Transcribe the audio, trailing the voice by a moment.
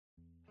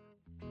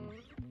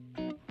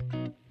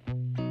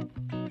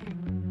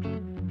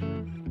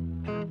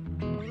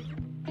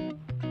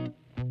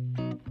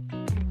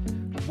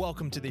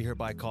Welcome to the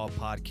Hereby Called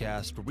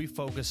podcast, where we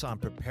focus on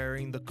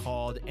preparing the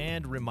called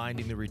and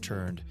reminding the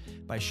returned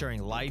by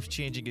sharing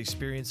life-changing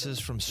experiences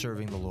from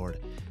serving the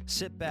Lord.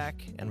 Sit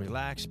back and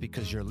relax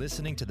because you're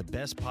listening to the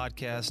best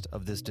podcast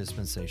of this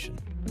dispensation.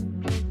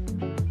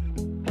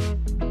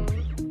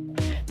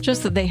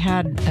 Just that they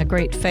had a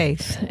great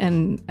faith,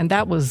 and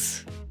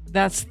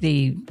that's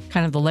the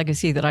kind of the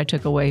legacy that I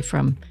took away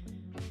from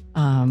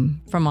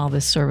all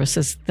this service,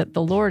 is that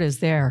the Lord is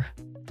there.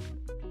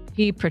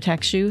 He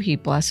protects you, He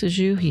blesses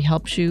you, He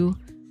helps you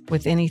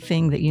with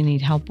anything that you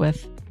need help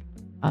with.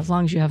 As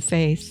long as you have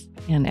faith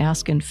and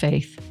ask in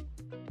faith,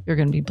 you're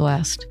going to be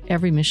blessed.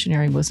 Every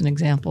missionary was an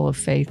example of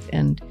faith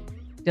and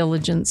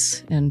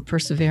diligence and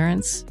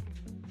perseverance.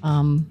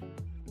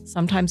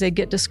 Sometimes they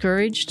get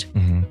discouraged.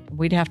 Mm-hmm.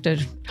 We'd have to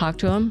talk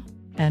to them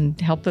and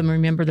help them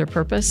remember their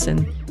purpose,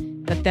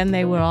 but then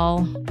they would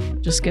all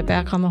just get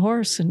back on the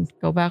horse and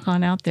go back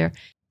on out there.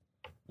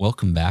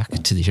 Welcome back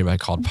to the Hereby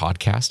Called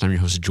podcast. I'm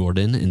your host,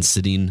 Jordan, and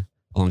sitting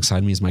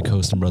alongside me is my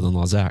co-host and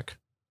brother-in-law, Zach.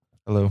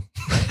 Hello.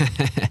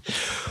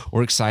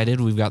 We're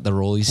excited. We've got the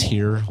Rowleys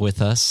here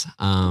with us.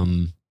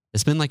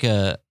 It's been like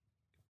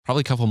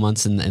probably a couple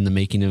months in the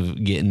making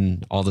of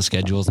getting all the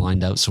schedules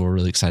lined up, so we're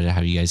really excited to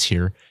have you guys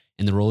here.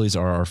 And the Rowleys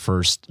are our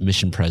first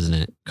mission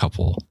president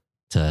couple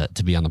to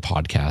be on the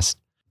podcast.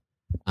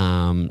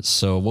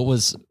 So what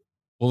was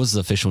the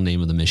official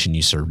name of the mission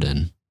you served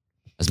in?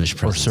 As mission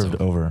president. Or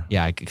served over.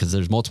 Yeah, because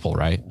there's multiple,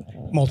 right?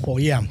 Multiple,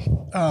 yeah.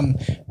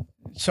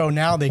 So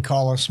now they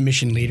call us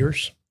mission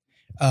leaders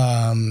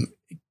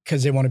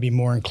because they want to be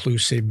more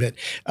inclusive. But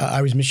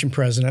I was mission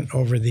president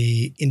over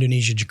the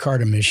Indonesia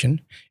Jakarta mission,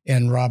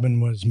 and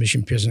Robin was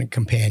mission president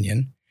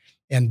companion.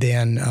 And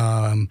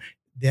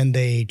then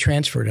they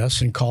transferred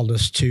us and called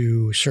us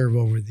to serve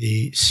over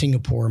the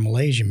Singapore,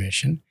 Malaysia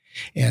mission.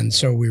 And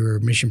so we were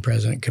mission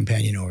president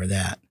companion over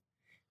that.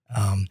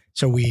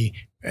 So we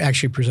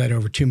actually presided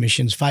over 2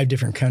 missions, 5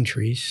 different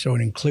countries. So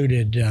it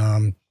included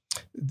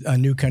a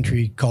new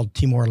country called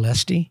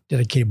Timor-Leste,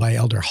 dedicated by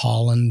Elder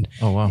Holland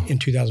in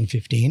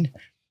 2015.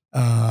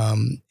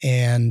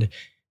 And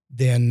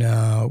then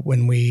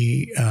when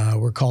we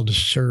were called to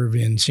serve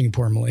in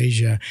Singapore and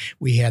Malaysia,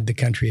 we had the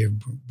country of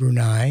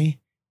Brunei,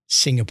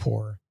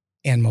 Singapore,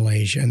 and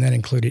Malaysia. And that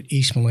included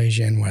East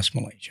Malaysia and West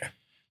Malaysia.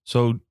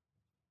 So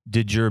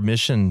did your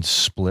mission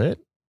split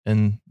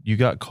and you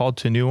got called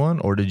to a new one,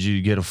 or did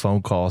you get a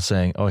phone call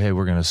saying, oh, hey,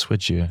 we're going to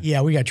switch you?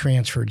 Yeah, we got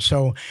transferred.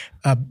 So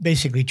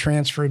basically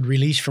transferred,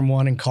 released from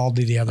one and called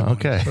to the other one.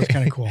 Okay. So it's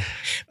kind of cool.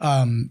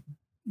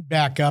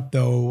 Back up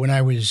though, when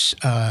I was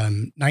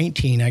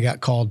 19, I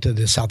got called to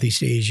the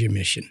Southeast Asia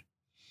mission.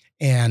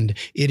 And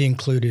it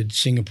included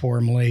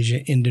Singapore, Malaysia,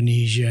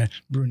 Indonesia,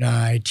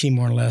 Brunei,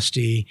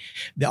 Timor-Leste,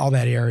 all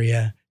that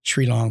area,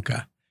 Sri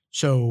Lanka.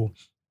 So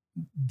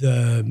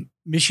the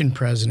mission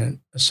president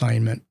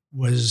assignment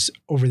was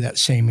over that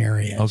same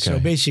area. Okay. So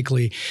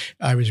basically,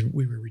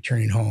 we were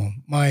returning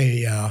home.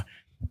 My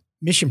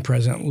mission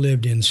president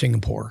lived in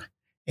Singapore,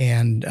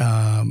 and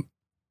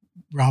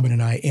Robin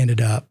and I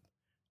ended up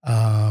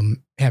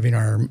having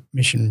our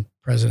mission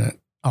president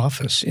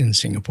office in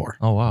Singapore.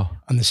 Oh, wow.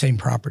 On the same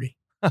property.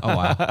 Oh,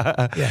 wow.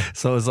 Yeah.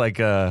 So it's like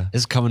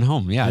It's coming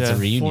home. Yeah, it's a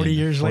reunion. 40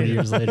 years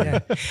later.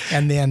 Yeah.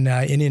 And then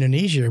in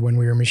Indonesia, when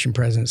we were mission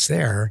presidents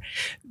there,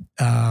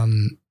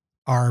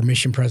 our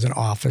mission president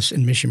office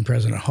and mission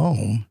president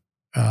home,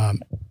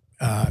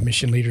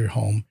 mission leader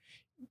home,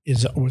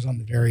 was on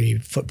the very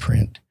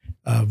footprint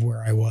of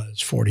where I was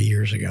 40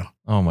 years ago.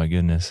 Oh my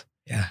goodness.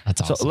 Yeah.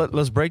 That's awesome. So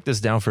let's break this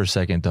down for a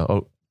second though.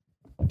 Oh,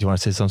 do you want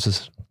to say something,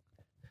 sis?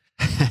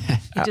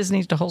 You just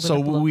need to hold it up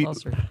a little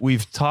closer.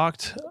 We've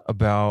talked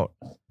about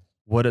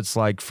what it's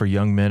like for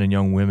young men and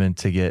young women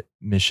to get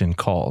mission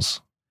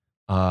calls.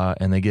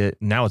 And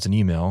now it's an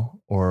email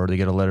or they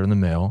get a letter in the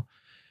mail.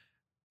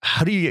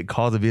 How do you get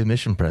called to be a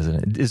mission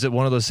president? Is it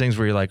one of those things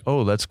where you're like,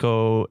 oh, let's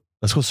go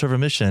serve a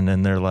mission?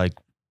 And they're like,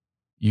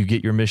 you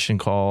get your mission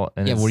call.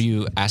 And were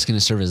you asking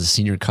to serve as a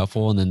senior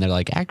couple? And then they're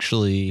like,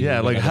 actually. Yeah,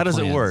 like how does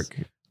it work?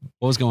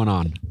 What was going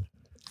on?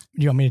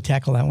 Do you want me to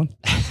tackle that one?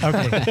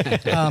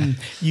 Okay.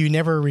 You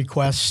never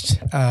request.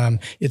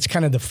 It's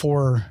kind of the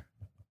 4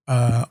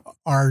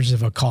 R's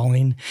of a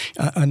calling,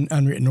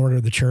 unwritten order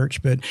of the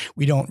church, but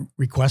we don't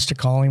request a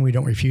calling. We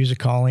don't refuse a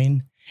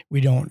calling. We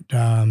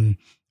don't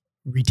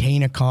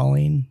retain a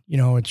calling.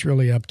 It's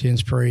really up to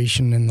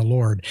inspiration and the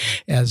Lord.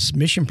 As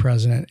mission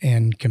president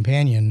and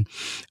companion,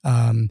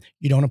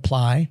 you don't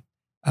apply.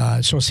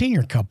 So a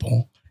senior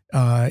couple,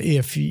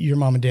 if your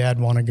mom and dad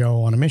want to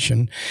go on a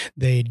mission,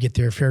 they'd get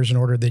their affairs in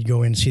order. They'd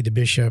go in and see the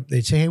bishop.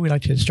 They'd say, hey, we'd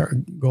like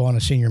to go on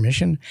a senior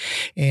mission.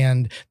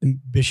 And the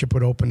bishop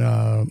would open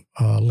a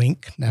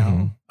link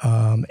now.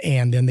 Mm-hmm.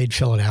 And then they'd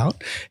fill it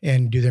out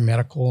and do their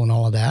medical and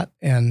all of that.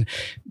 And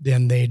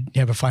then they'd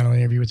have a final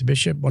interview with the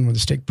bishop, one with the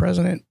stake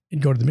president.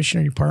 You'd go to the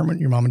missionary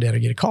department. Your mom and dad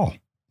would get a call.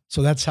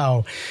 So that's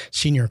how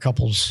senior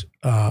couples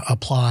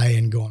apply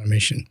and go on a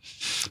mission.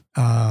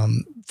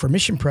 For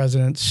mission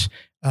presidents,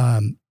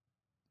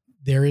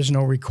 there is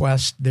no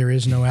request. There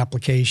is no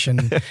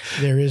application.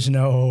 There is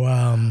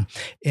no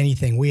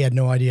anything. We had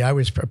no idea. I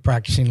was a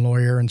practicing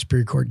lawyer and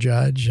Superior Court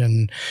judge,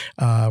 and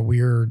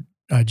we were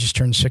just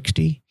turned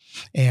 60.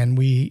 And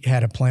we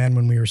had a plan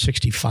when we were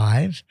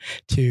 65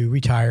 to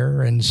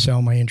retire and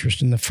sell my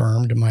interest in the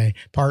firm to my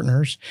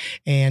partners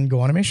and go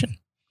on a mission.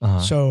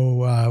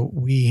 So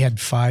we had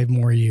 5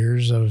 more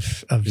years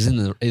of it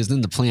was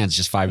in the plans,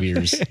 just 5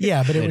 years.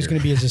 Yeah, but it was going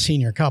to be as a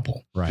senior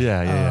couple. Right.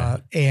 Yeah.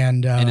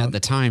 And at the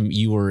time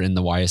you were in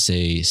the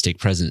YSA stake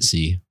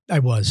presidency. I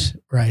was,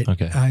 right.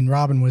 Okay. And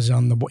Robin was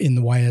in the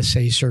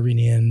YSA serving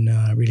in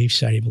Relief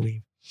Society, I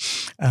believe.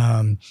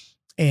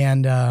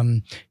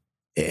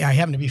 I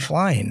happened to be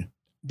flying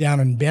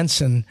down in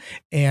Benson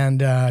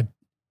and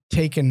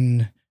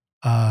taking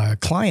a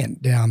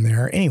client down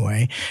there.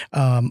 Anyway,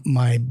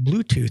 my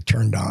Bluetooth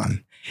turned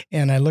on,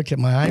 and I looked at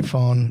my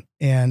iPhone,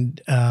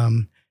 and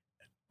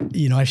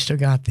I've still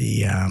got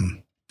the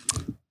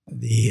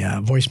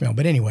voicemail.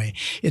 But anyway,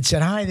 it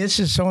said, "Hi, this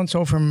is so and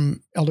so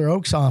from Elder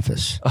Oak's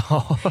office,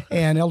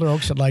 and Elder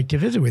Oaks would like to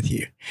visit with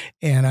you."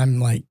 And I'm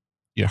like,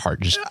 your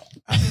heart just.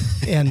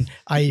 And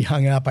I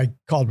hung up. I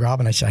called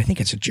Robin. I said, "I think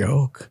it's a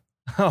joke."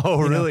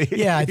 Oh, really?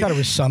 Yeah, I thought it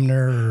was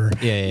Sumner or,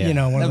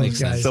 one of those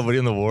guys. Somebody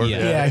in the ward.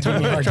 Yeah, it took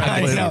me a hard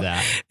time.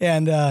 that.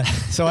 And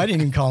so I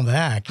didn't even call him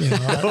back.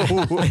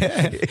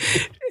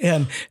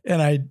 And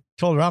I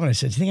told Robin, I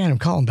said, "Do you think I'm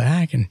calling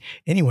back?" And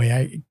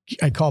anyway,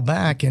 I called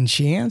back, and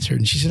she answered,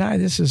 and she said, "Hi,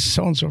 this is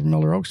so-and-so from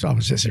Elder Oaks'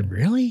 office." I said,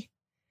 "Really?"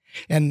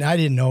 And I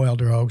didn't know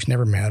Elder Oaks,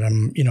 never met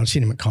him,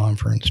 seen him at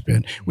conference,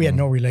 but we had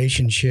no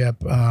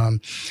relationship.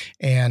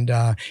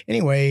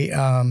 Anyway,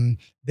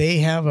 they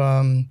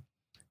have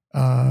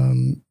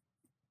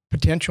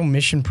potential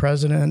mission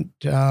president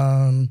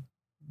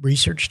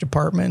research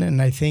department,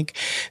 and I think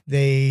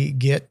they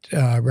get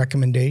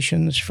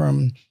recommendations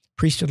from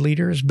priesthood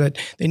leaders, but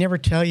they never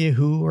tell you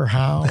who or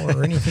how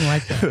or anything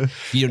like that.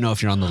 You don't know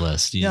if you're on the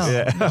list. You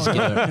just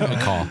get a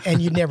call.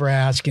 And you'd never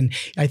ask. And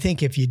I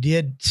think if you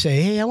did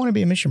say, "Hey, I want to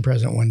be a mission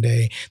president one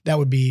day," that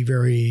would be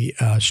very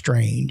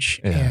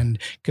strange. Yeah. And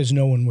because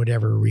no one would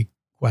ever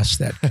request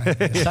that kind of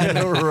thing. I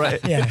know,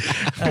 right? Yeah.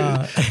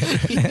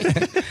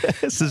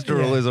 Sister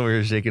Rowleys over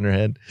here shaking her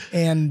head.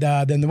 And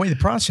then the way the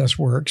process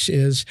works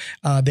is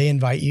they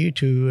invite you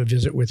to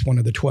visit with one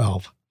of the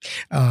 12.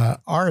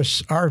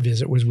 Our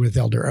visit was with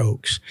Elder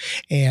Oaks.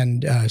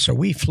 And so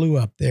we flew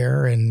up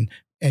there, and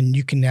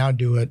you can now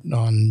do it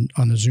on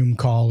a Zoom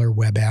call or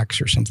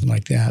WebEx or something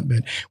like that.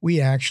 But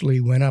we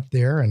actually went up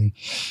there, and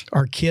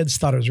our kids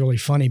thought it was really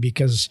funny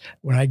because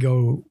when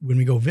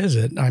we go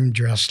visit, I'm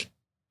dressed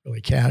really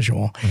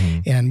casual,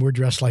 and we're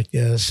dressed like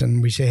this,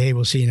 and we say, "Hey,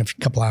 we'll see you in a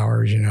couple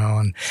hours,"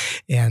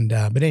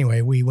 but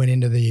anyway, we went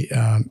into the,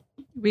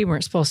 we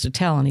weren't supposed to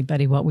tell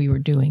anybody what we were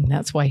doing.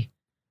 That's why.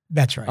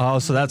 That's right. Oh,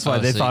 so that's why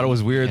they thought it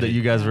was weird that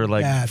you guys were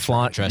like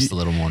dressed a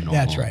little more normal.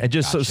 That's right. And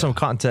just so some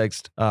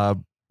context, Brother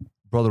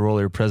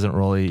Rowley or President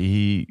Rowley,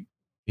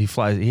 he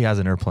flies. He has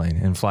an airplane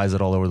and flies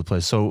it all over the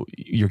place. So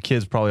your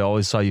kids probably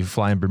always saw you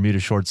fly in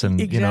Bermuda shorts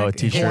and a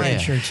t-shirt. Hawaiian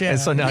shirts, yeah. And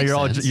so now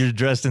you're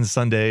dressed in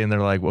Sunday, and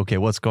they're like, "Okay,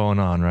 what's going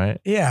on?" Right?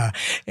 Yeah,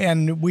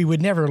 and we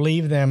would never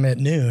leave them at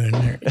noon,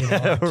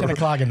 10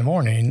 o'clock in the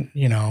morning.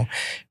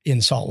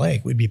 In Salt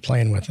Lake, we'd be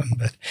playing with them.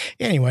 But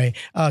anyway,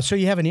 so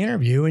you have an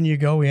interview, and you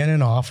go in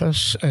an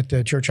office at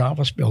the church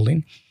office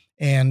building,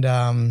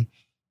 and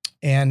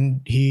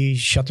he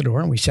shut the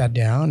door, and we sat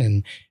down,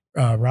 and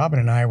Robin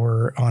and I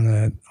were on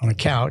a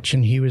couch,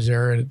 and he was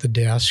there at the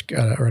desk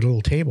or at a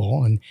little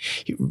table, and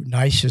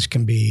nice as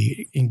can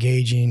be,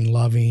 engaging,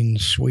 loving,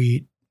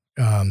 sweet,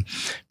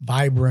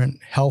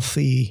 vibrant,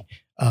 healthy,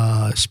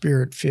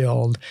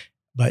 spirit-filled,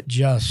 but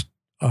just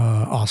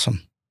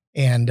awesome.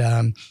 And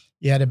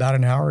you had about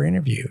an hour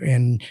interview,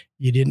 and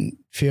you didn't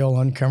feel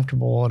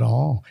uncomfortable at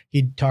all.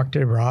 He talked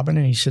to Robin,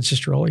 and he said,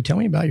 "Sister Rowley, tell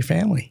me about your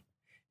family."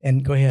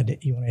 And go ahead.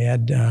 You want to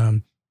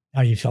add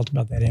how you felt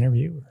about that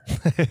interview?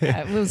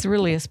 It was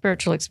really a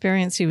spiritual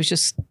experience. He was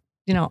just,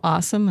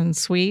 awesome and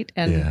sweet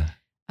and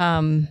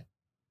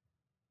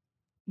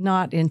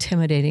not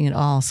intimidating at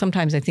all.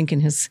 Sometimes I think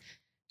in his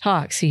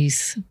talks,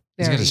 he's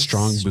got a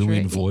strong,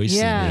 booming voice.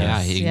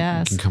 Yes, he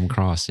yes. can come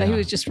across. But he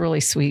was just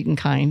really sweet and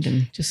kind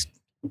and just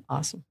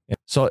awesome.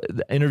 So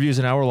the interview's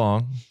an hour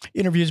long.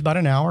 Interview's about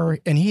an hour,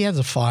 and he has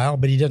a file,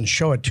 but he doesn't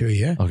show it to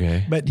you.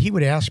 Okay. But he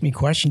would ask me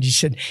questions. He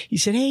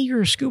said, "Hey,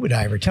 you're a scuba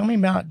diver. Tell me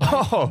about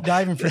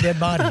diving for dead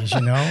bodies,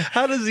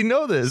 How does he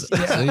know this?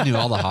 Yeah. So he knew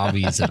all the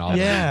hobbies and all that.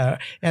 Yeah.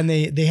 And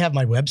they have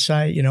my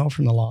website,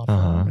 from the law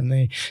firm. And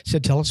they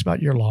said, "Tell us about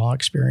your law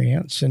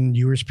experience." And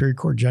you were a Superior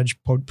Court judge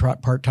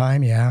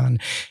part-time. Yeah. And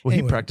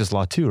he practiced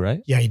law too,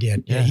 right? Yeah, he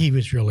did. Yeah. He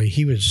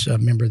was a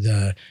member of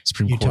the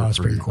Utah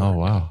Supreme Court. Oh,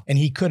 wow. And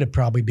he could have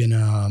probably been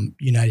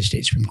United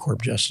States Supreme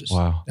Court justice.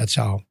 Wow. That's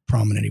how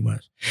prominent he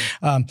was.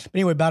 But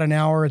anyway, about an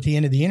hour at the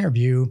end of the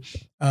interview,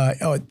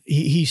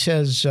 he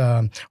says,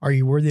 "Are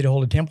you worthy to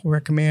hold a temple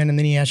recommend?" And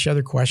then he asks you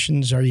other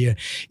questions.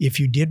 If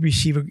you did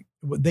receive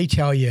they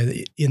tell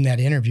you in that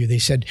interview, they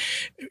said,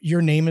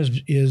 "Your name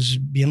is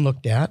being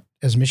looked at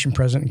as mission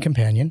president and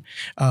companion.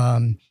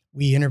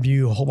 we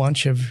interview a whole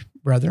bunch of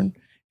brethren,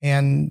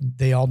 and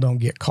they all don't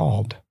get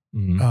called.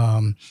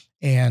 Mhm.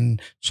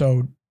 And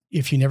so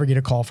if you never get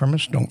a call from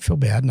us, don't feel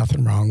bad,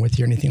 nothing wrong with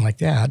you or anything like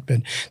that.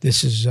 But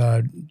this is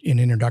an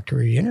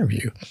introductory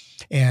interview,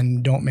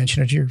 and don't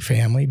mention it to your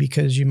family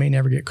because you may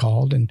never get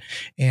called.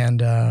 And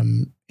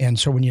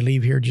so when you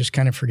leave here, just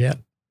kind of forget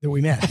that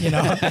we met,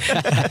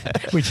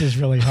 which is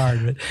really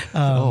hard.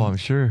 But, I'm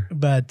sure.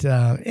 But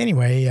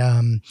anyway,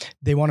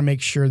 they want to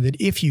make sure that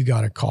if you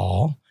got a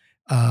call,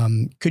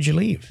 could you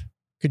leave?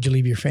 Could you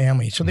leave your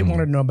family? So they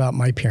wanted to know about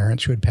my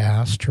parents who had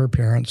passed, her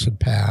parents had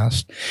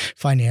passed,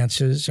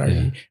 finances.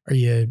 Are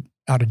you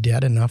out of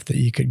debt enough that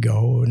you could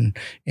go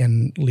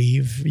and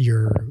leave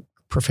your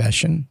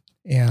profession?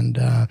 And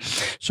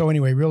so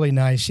anyway, really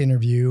nice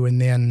interview.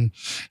 And then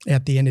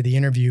at the end of the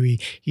interview,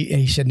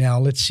 he said, now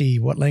let's see,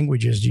 what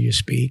languages do you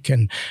speak?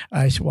 And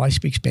I said, well, I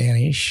speak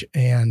Spanish.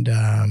 And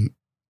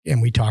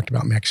we talked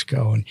about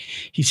Mexico. And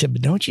he said,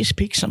 but don't you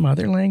speak some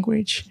other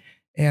language?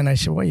 And I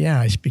said, well, yeah,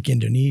 I speak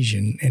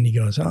Indonesian. And he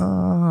goes,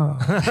 oh.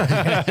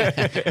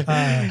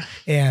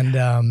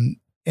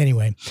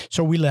 Anyway,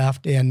 so we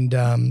left. And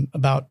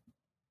about,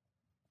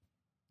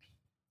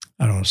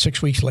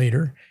 6 weeks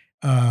later,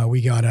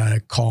 we got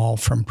a call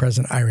from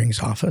President Eyring's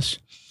office.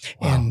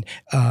 Wow.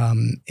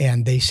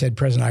 And they said,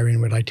 President Eyring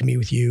would like to meet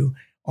with you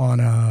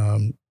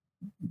on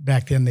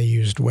back then they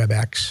used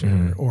WebEx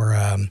or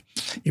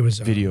it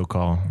was a video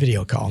call.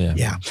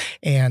 Yeah.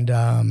 And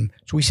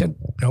so we said,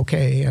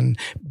 okay. And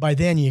by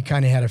then you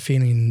kind of had a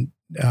feeling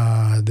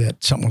that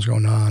something was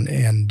going on.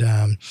 And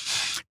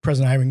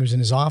President Eyring was in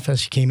his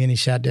office. He came in, he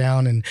sat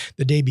down, and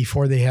the day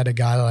before they had a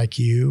guy like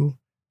you,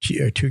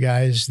 two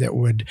guys that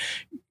would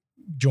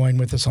join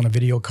with us on a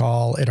video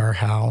call at our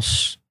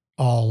house,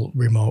 all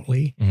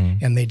remotely.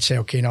 And they'd say,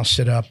 okay, now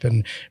sit up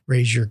and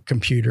raise your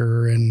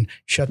computer and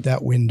shut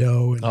that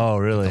window. And, oh,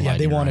 really? Yeah,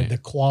 they wanted the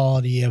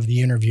quality of the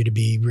interview to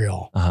be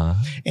real.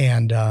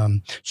 And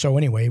so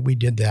anyway, we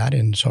did that.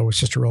 And so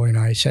Sister Rowley and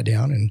I sat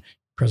down, and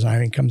President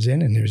Eyring comes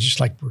in, and it was just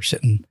like we're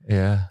sitting,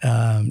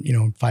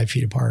 5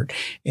 feet apart.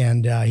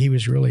 And he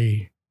was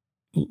really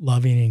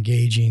loving,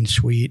 engaging,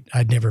 sweet.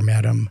 I'd never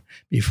met him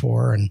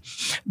before. And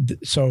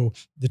so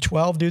the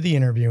 12 do the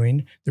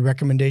interviewing. The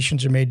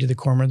recommendations are made to the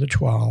quorum of the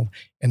 12,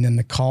 and then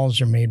the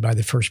calls are made by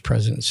the first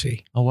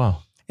presidency. Oh,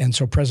 wow. And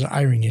so President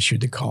Eyring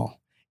issued the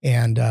call.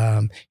 And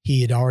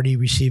he had already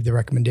received the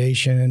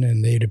recommendation,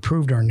 and they had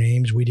approved our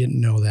names. We didn't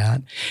know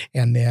that.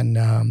 And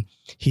then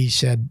he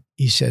said,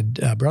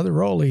 Brother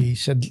Rowley, he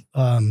said,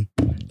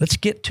 let's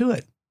get to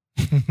it.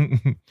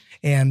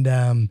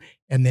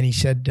 And then he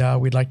said,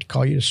 we'd like to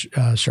call you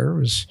to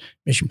serve as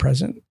mission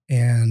president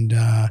and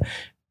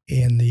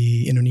in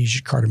the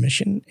Indonesia Jakarta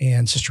mission.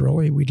 And Sister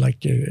Rowley, we'd like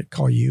to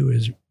call you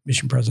as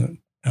mission president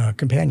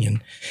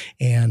companion.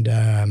 And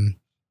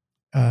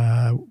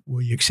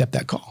will you accept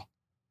that call?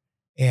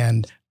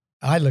 And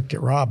I looked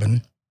at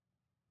Robin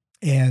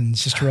and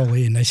Sister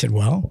Rowley, and I said,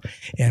 well,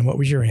 and what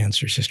was your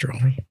answer, Sister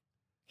Rowley?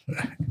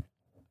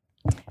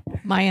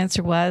 My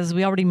answer was,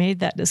 we already made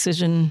that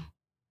decision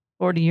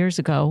 40 years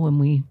ago when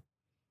we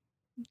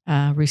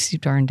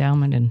received our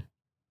endowment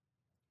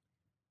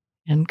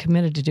and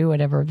committed to do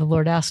whatever the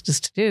Lord asked us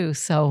to do.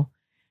 So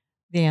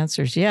the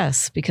answer is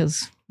yes,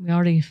 because we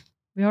already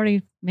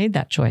made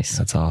that choice.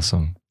 That's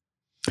awesome.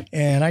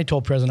 And I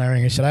told President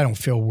Eyring, I said, I don't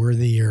feel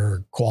worthy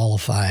or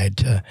qualified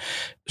to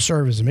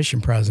serve as a mission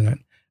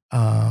president.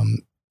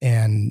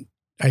 And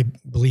I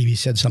believe he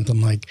said something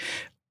like,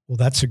 well,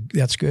 that's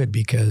good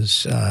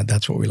because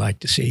that's what we like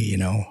to see,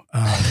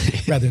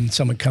 rather than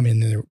someone come in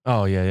there.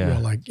 Oh, yeah.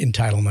 Like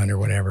entitlement or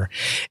whatever.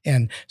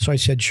 And so I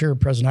said, sure,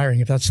 President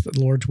Eyring, if that's the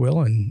Lord's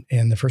will and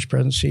the first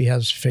presidency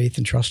has faith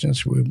and trust in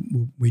us,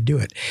 we do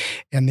it.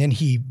 And then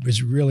he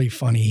was really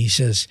funny. He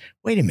says,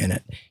 wait a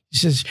minute. He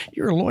says,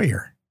 you're a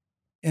lawyer.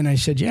 And I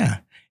said, yeah.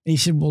 And he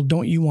said, well,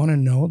 don't you want to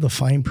know the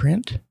fine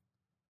print?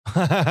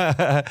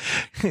 And,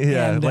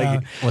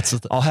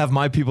 I'll have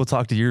my people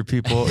talk to your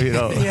people,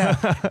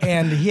 Yeah.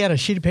 And he had a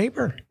sheet of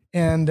paper,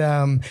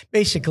 and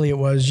basically it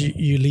was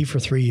you leave for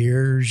 3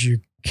 years, you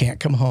can't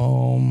come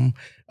home.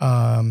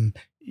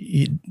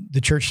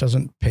 The church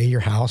doesn't pay your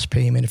house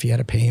payment if you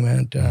had a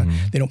payment.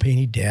 They don't pay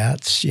any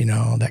debts,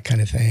 that kind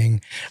of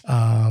thing.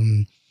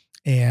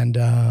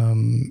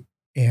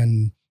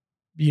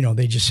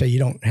 They just say you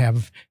don't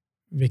have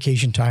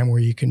vacation time where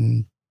you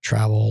can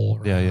travel.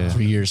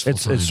 3 years.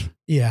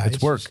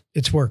 It's work.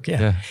 It's work.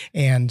 Yeah.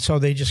 And so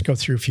they just go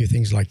through a few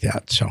things like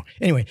that. So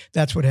anyway,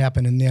 that's what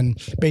happened. And then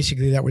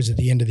basically that was at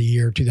the end of the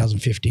year,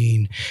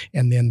 2015.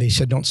 And then they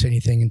said, don't say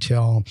anything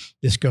until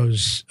this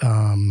goes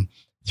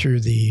through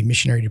the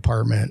missionary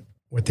department,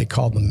 what they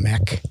call the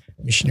MEC,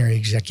 Missionary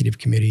Executive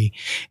Committee.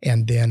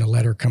 And then a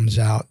letter comes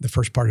out the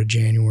first part of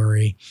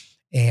January,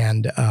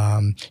 and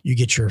you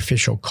get your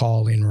official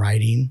call in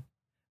writing.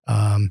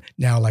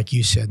 Now, like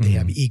you said, they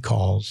have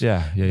e-calls.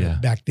 Yeah.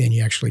 Back then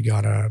you actually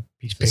got a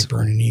piece of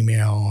paper and an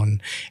email.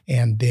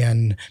 And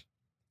then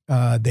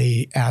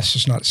they asked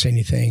us not to say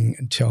anything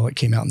until it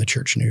came out in the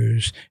church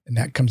news, and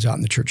that comes out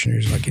in the church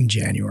news like in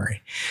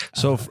January.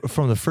 So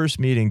from the first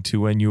meeting to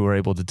when you were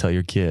able to tell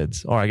your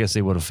kids, or I guess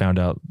they would have found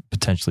out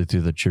potentially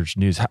through the church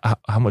news,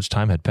 how much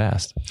time had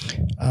passed?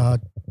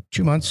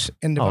 2 months,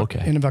 end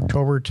of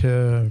October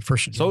to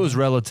 1st of January. So it was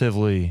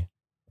relatively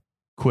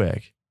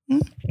quick.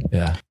 Mm-hmm.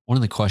 Yeah. One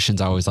of the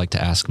questions I always like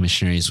to ask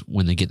missionaries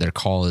when they get their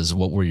call is,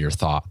 what were your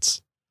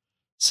thoughts?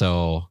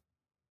 So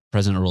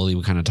President Rowley,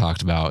 we kind of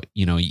talked about,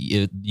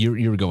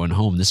 you were going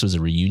home. This was a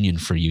reunion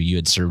for you. You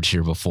had served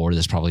here before.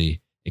 This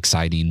probably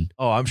exciting.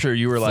 Oh, I'm sure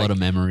you were flood of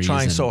memories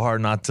trying so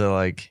hard not to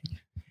like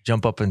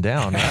jump up and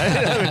down.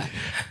 Right?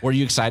 Were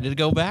you excited to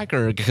go back,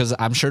 or because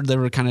I'm sure there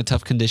were kind of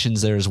tough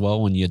conditions there as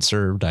well when you had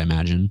served, I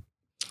imagine.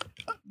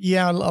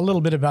 Yeah, a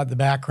little bit about the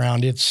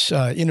background. It's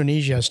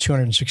Indonesia has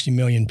 260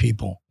 million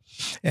people,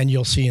 and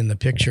you'll see in the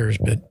pictures,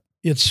 but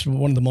it's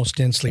one of the most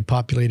densely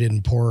populated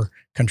and poor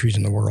countries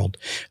in the world,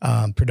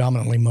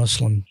 predominantly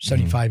Muslim,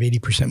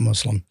 75-80%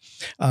 Muslim.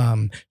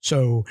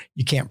 So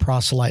you can't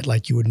proselyte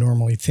like you would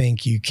normally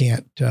think. You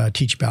can't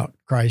teach about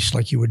Christ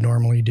like you would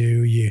normally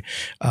do. You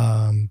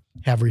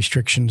have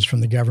restrictions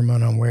from the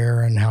government on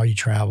where and how you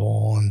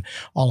travel and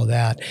all of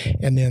that.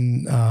 And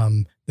then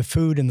the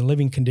food and the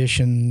living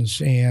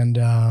conditions, and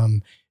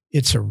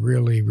it's a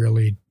really,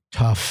 really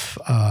tough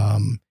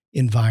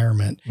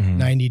environment.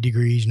 90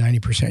 degrees,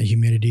 90%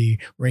 humidity,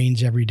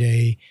 rains every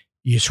day.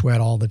 You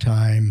sweat all the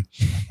time.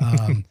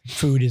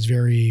 Food is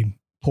very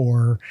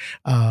poor.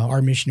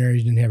 Our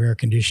missionaries didn't have air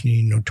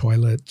conditioning, no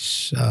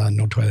toilets,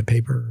 no toilet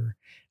paper,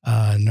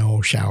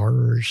 no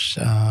showers.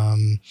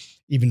 No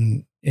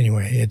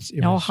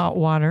hot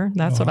water.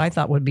 That's what I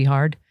thought would be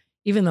hard.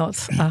 Even though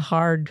it's a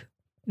hard,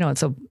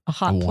 it's a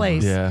hot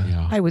place.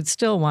 Yeah. I would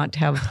still want to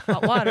have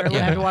hot water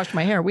when I had to wash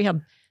my hair. We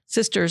have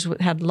sisters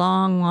had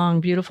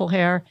long, beautiful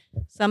hair.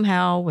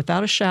 Somehow,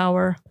 without a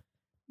shower,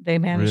 they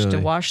managed to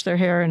wash their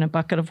hair in a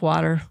bucket of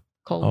water,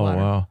 cold water.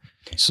 Oh, wow.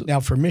 So,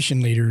 now, for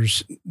mission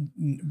leaders,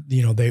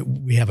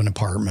 we have an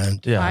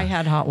apartment. Yeah. I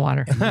had hot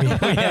water. we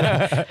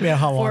had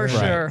hot water. For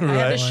sure. Right. I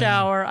had a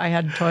shower. I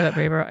had toilet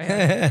paper.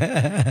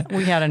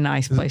 We had a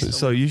nice place to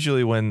So live.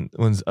 usually when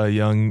a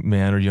young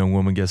man or young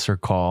woman gets their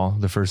call,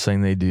 the first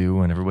thing they do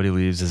when everybody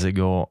leaves is they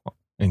go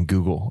and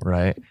Google,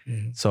 right?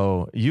 Mm-hmm.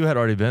 So you had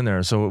already been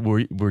there. So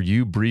were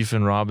you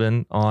briefing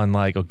Robin on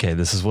like, okay,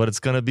 this is what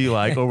it's going to be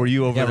like? Or were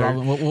you over there?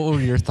 Robin, what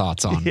were your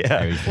thoughts on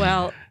everything?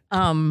 Well,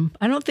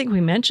 I don't think we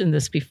mentioned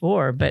this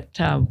before, but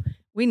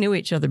we knew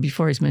each other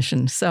before his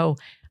mission. So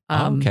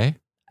okay.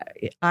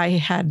 I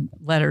had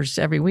letters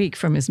every week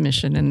from his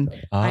mission, and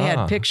I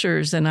had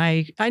pictures, and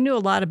I knew a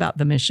lot about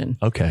the mission.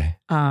 Okay.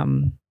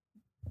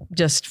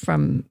 Just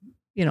from,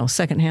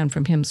 secondhand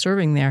from him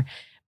serving there.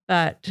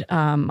 But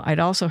I'd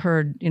also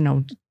heard,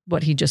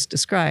 what he just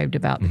described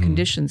about the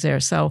conditions there.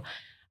 So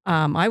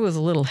I was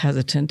a little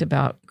hesitant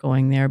about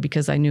going there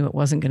because I knew it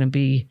wasn't going to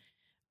be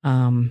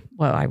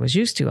what I was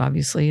used to,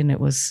 obviously. And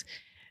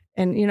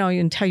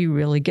until you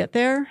really get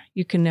there,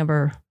 you can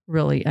never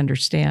really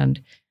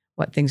understand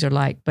what things are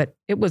like. But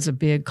it was a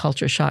big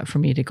culture shock for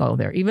me to go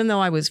there, even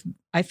though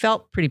I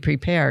felt pretty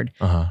prepared.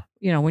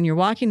 When you're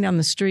walking down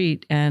the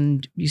street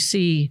and you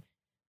see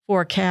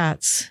 4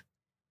 cats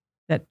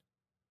that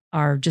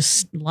are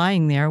just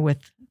lying there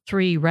with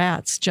 3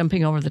 rats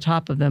jumping over the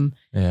top of them.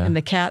 Yeah. And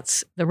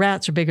the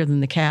rats are bigger than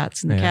the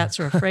cats, and the cats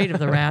are afraid of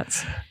the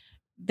rats.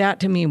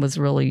 That to me was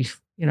really,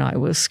 it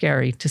was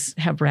scary to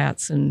have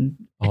rats. I'm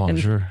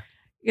sure.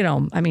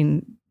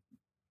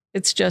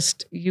 It's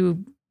just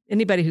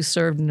anybody who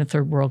served in a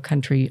third world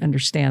country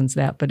understands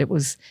that, but it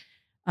was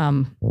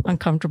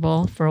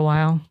uncomfortable for a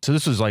while. So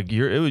this was like,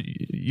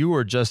 you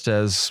were just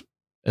as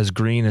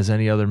green as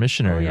any other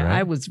missionary, right?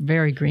 I was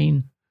very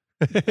green.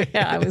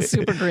 Yeah, I was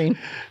super green.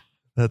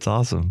 That's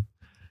awesome.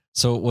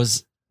 So it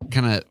was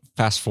kind of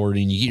fast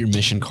forwarding, you get your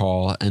mission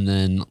call, and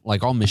then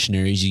like all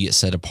missionaries, you get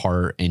set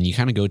apart and you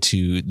kind of go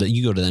to the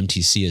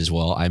MTC as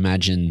well. I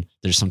imagine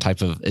there's some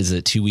type of, is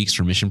it 2 weeks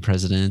for mission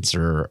presidents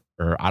or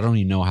I don't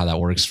even know how that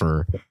works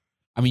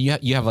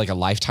you have like a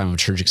lifetime of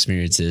church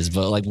experiences,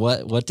 but like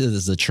what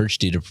does the church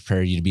do to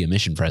prepare you to be a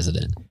mission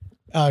president?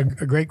 A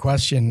great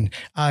question.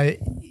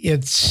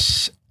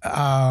 It's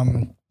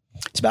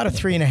about a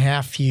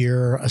 3.5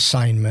 year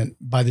assignment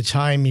by the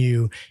time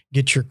you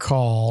get your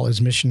call as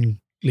mission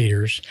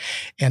leaders,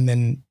 and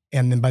then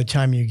by the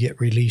time you get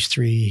released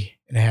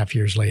 3.5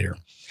 years later.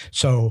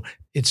 So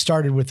it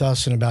started with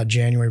us in about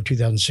January of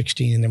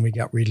 2016, and then we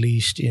got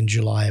released in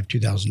July of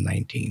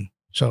 2019.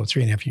 So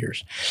 3.5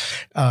 years.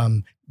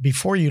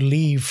 Before you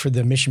leave for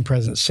the mission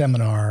president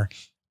seminar,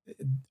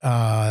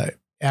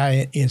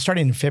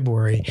 starting in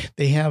February,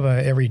 they have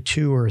a every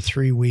 2 or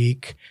 3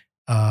 week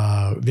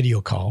video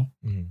call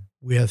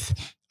with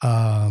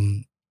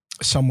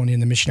someone in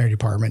the missionary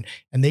department,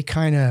 and they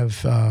kind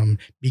of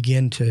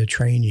begin to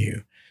train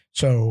you.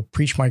 So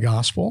Preach My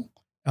Gospel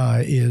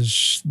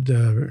is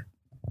the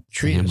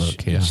treatise.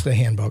 It's the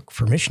handbook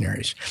for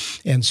missionaries.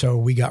 And so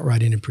we got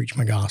right in and Preach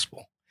My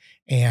Gospel.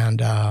 And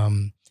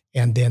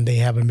then they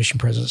have a mission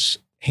presence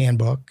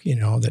handbook,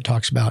 that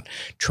talks about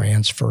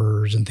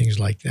transfers and things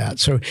like that.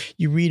 So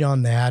you read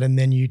on that, and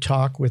then you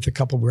talk with a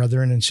couple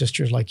brethren and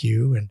sisters like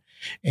you.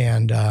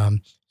 And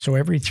so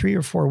every 3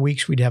 or 4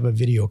 weeks, we'd have a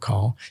video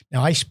call.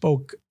 Now, I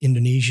spoke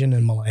Indonesian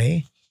and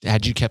Malay.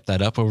 Had you kept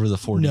that up over the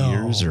 40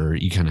 years, or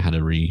you kind of had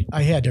to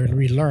I had to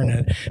relearn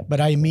it,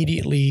 but I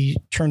immediately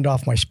turned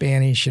off my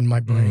Spanish in my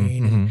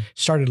brain and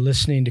started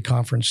listening to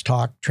conference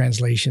talk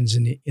translations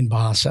in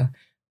Bahasa.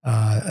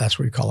 That's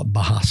what we call it,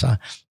 Bahasa.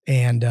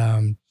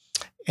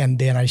 And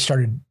then I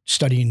started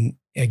studying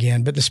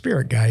again, but the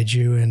Spirit guides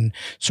you. And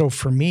so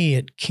for me,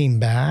 it came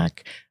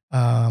back.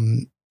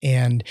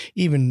 And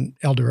even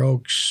Elder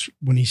Oaks,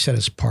 when he set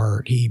us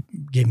apart, he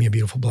gave me a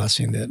beautiful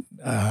blessing that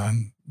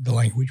the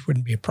language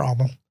wouldn't be a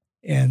problem.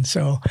 And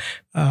so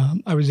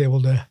I was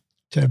able to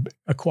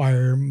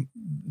acquire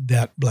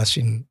that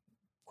blessing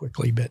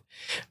quickly. But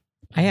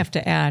I have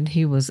to add,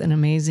 he was an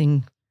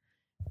amazing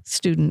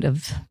student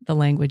of the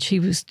language. He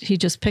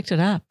just picked it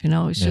up. It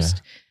was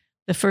just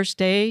the first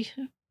day,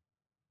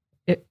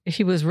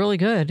 he was really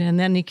good. And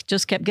then he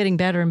just kept getting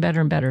better and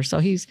better and better. So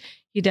he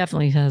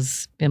definitely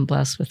has been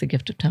blessed with the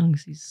gift of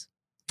tongues. He's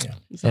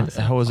and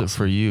awesome. how was it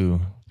for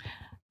you?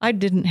 I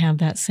didn't have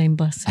that same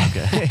blessing.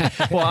 Okay.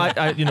 Well,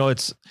 I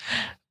it's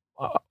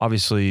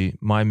obviously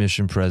my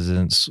mission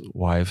president's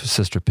wife,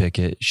 Sister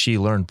Pickett. She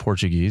learned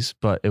Portuguese,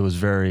 but it was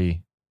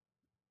very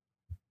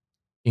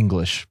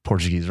English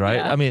Portuguese, right?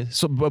 Yeah. I mean,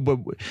 so but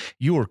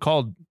you were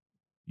called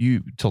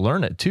to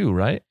learn it too,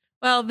 right?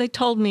 Well, they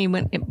told me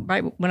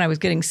right when I was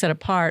getting set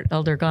apart,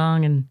 Elder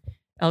Gong and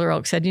Elder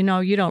Oak said, you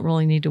don't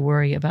really need to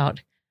worry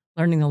about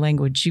learning the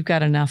language. You've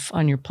got enough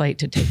on your plate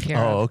to take care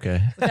of. Oh,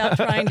 okay.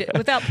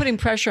 without putting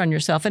pressure on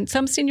yourself. And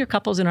some senior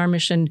couples in our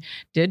mission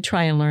did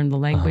try and learn the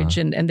language,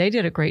 and they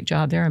did a great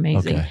job. They're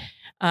amazing.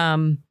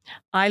 Okay.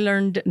 I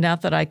learned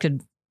enough that I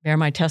could bear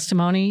my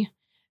testimony.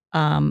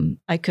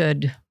 I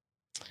could,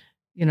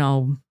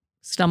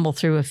 stumble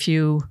through a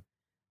few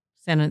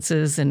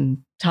sentences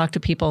and talk to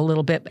people a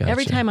little bit. But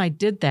every time I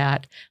did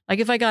that, like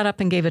if I got up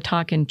and gave a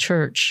talk in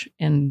church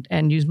and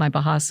used my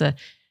Bahasa,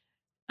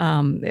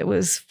 it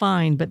was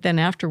fine. But then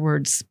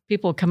afterwards,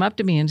 people would come up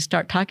to me and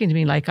start talking to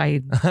me like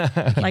I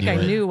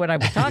knew what I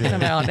was talking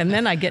about. And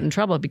then I'd get in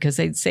trouble because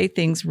they'd say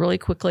things really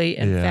quickly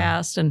and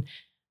fast. And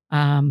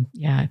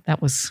that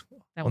was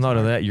well, not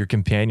only that, your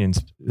companion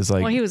is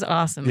like... Well, he was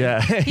awesome.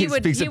 Yeah, he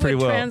would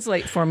well.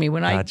 translate for me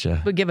when I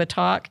would give a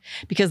talk,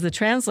 because the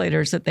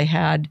translators that they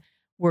had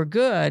were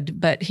good,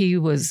 but he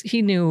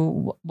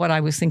knew what I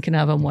was thinking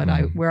of and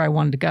where I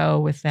wanted to go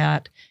with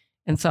that.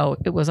 And so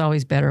it was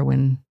always better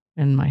when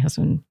my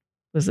husband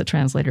was the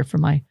translator for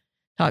my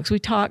talks. We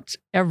talked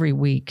every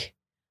week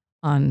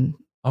on,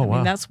 I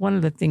mean, that's one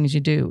of the things you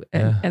do.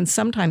 And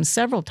sometimes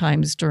several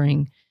times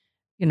during,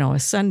 a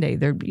Sunday,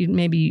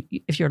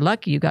 maybe if you're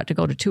lucky, you got to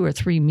go to 2 or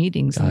 3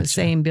 meetings in the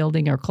same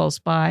building or close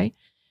by.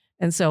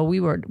 And so we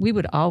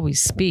would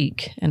always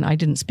speak, and I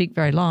didn't speak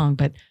very long,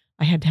 but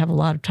I had to have a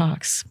lot of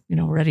talks,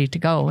 ready to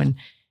go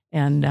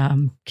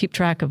and keep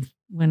track of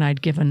when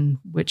I'd given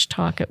which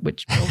talk at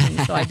which building.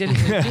 So I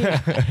didn't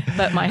repeat.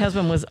 But my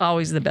husband was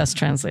always the best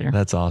translator.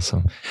 That's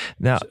awesome.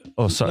 Now,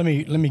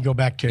 sorry. Let me go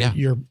back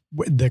to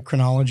the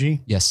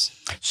chronology. Yes.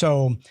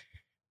 So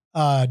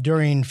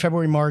during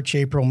February, March,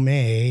 April,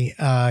 May,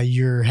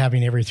 you're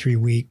having every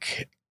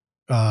 3-week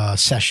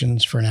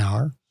sessions for an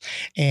hour.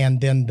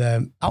 And then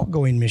the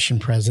outgoing mission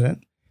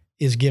president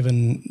is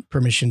given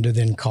permission to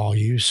then call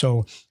you.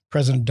 So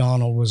President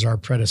Donald was our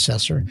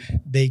predecessor.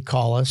 They'd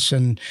call us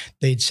and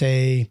they'd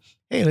say,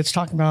 hey, let's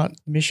talk about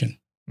mission,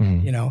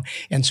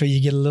 And so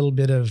you get a little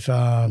bit of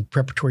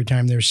preparatory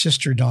time there.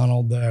 Sister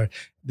Donald, the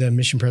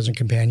mission president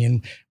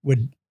companion,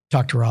 would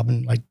talk to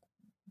Robin, like,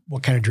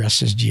 what kind of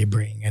dresses do you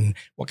bring? And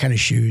what kind of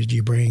shoes do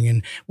you bring?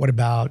 And what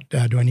about,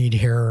 do I need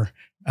hair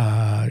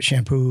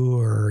shampoo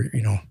or,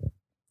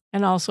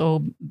 And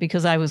also,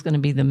 because I was going to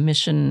be the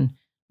mission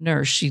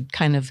nurse, she'd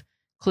kind of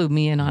clue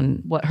me in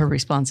on what her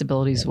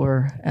responsibilities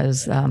were,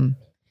 as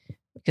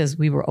because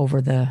we were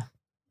over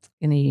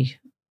any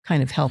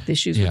kind of health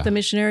issues with the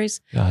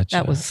missionaries. Gotcha.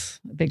 That was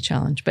a big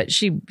challenge, but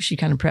she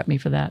kind of prepped me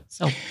for that.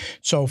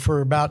 So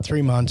for about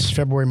 3 months,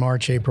 February,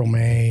 March, April,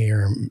 May,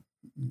 or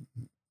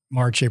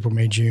March, April,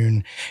 May,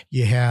 June,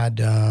 you had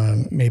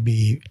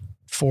maybe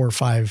 4 or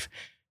 5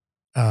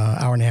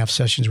 hour-and-a-half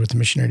sessions with the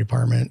missionary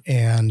department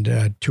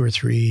and 2 or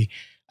 3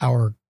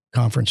 hour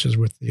conferences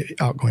with the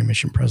outgoing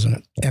mission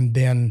president. And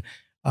then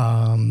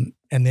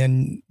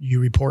you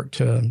report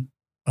to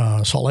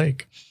Salt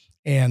Lake.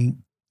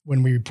 And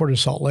when we report to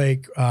Salt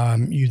Lake,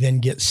 you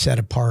then get set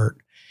apart.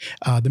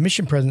 The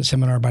mission president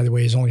seminar, by the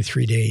way, is only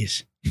 3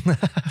 days.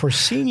 For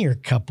senior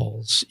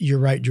couples, you're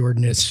right,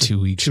 Jordan, it's 2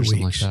 weeks or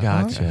something like that.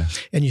 Gotcha.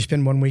 And you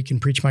spend 1 week in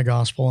Preach My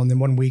Gospel and then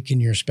 1 week in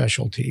your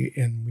specialty.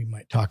 And we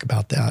might talk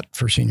about that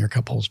for senior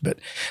couples, but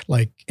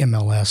like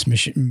MLS,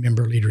 mission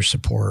member leader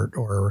support,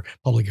 or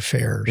public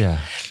affairs. Yeah.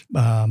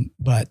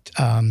 But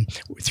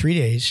 3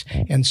 days.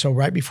 And so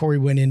right before we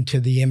went into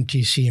the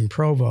MTC in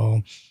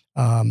Provo,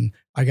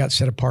 I got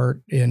set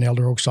apart in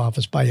Elder Oaks'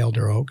 office by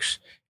Elder Oaks.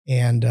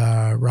 And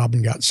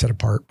Robin got set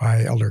apart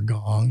by Elder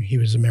Gong. He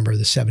was a member of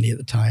the 70 at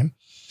the time.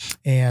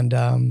 And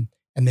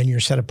then you're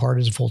set apart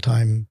as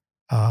full-time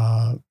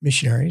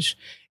missionaries.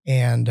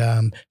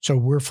 And so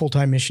we're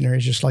full-time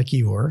missionaries just like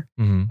you were.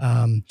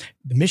 Mm-hmm.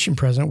 The mission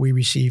president, we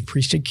receive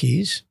priesthood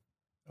keys.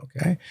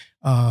 Okay.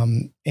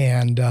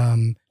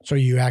 So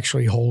you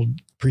actually hold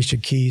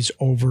priesthood keys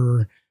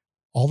over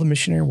all the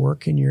missionary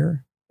work in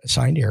your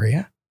assigned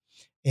area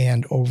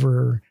and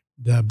over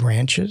the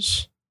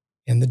branches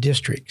and the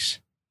districts.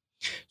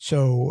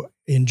 So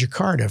in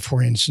Jakarta,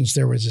 for instance,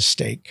 there was a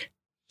stake.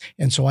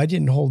 And so I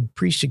didn't hold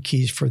priesthood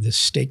keys for the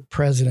stake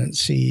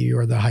presidency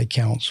or the high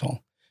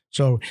council.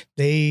 So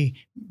they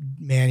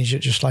manage it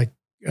just like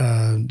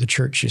the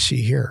church you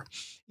see here.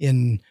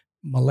 In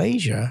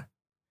Malaysia,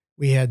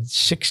 we had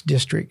 6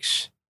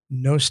 districts,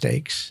 no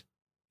stakes,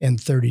 and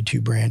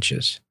 32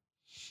 branches.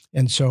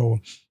 And so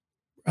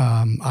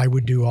I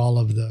would do all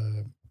of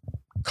the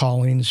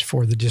callings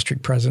for the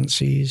district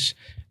presidencies,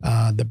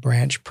 the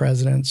branch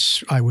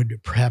presidents, I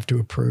would have to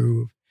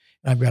approve.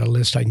 I've got a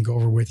list I can go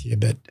over with you,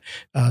 but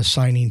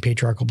signing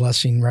patriarchal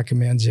blessing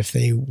recommends if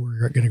they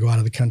were going to go out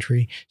of the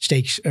country.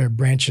 Stakes,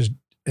 branches,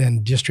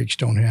 and districts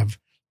don't have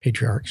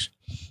patriarchs.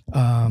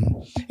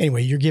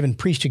 Anyway, you're given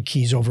priesthood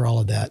keys over all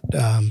of that.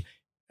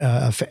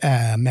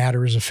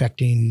 Matters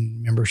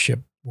affecting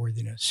membership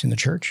worthiness in the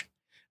church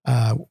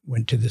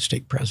went to the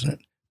stake president.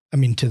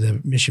 To the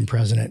mission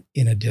president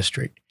in a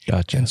district.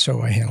 Gotcha. And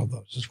so I handled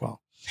those as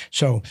well.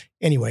 So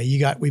anyway,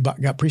 we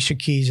got priesthood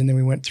keys, and then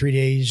we went 3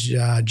 days,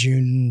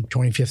 June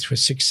 25th to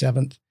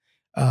 6th,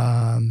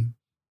 7th.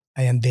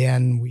 And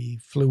then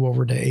we flew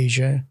over to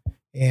Asia.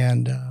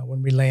 And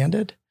when we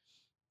landed,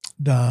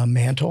 the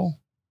mantle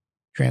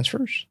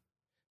transfers.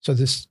 So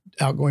this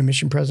outgoing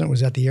mission president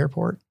was at the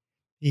airport.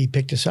 He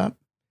picked us up.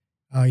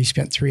 He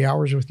spent 3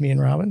 hours with me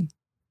and Robin.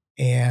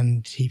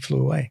 And he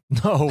flew away.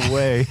 No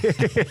way.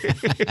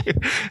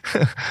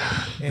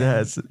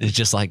 It's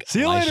just like See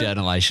you Elisha later. and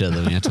Elisha.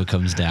 The mantle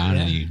comes down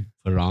and you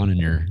put it on and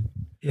you're.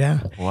 Yeah.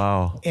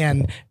 Wow.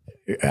 And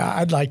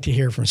I'd like to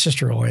hear from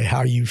Sister Roy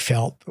how you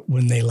felt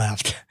when they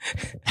left.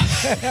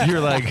 You're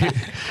like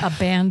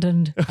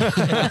Abandoned.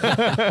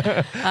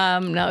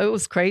 No, it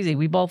was crazy.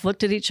 We both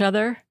looked at each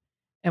other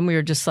and we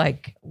were just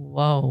like,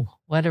 whoa,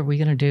 what are we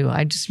going to do?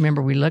 I just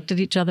remember we looked at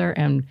each other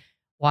and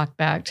walked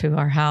back to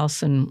our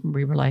house, and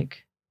we were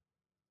like,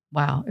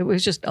 wow, it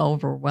was just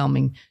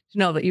overwhelming to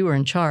know that you were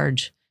in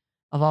charge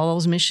of all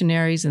those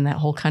missionaries in that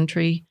whole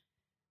country.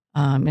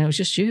 And it was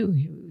just you.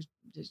 It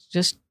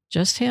was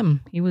just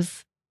him. He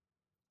was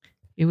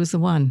the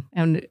one.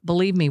 And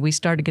believe me, we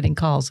started getting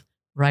calls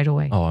right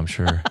away. Oh, I'm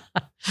sure.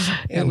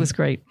 It was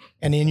great.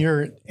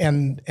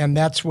 And and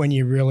that's when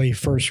you really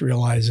first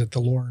realize that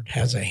the Lord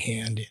has a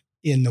hand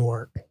in the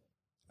work,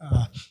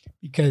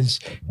 because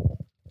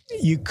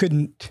you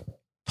couldn't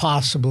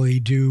possibly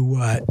do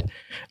what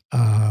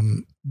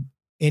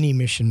any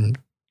mission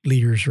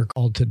leaders are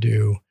called to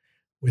do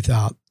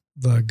without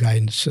the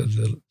guidance of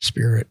the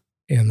Spirit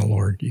and the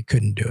Lord. You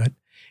couldn't do it.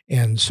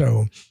 And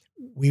so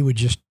we would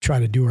just try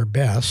to do our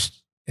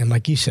best. And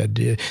like you said,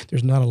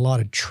 there's not a lot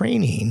of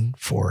training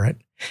for it.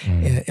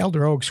 And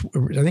Elder Oaks,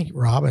 I think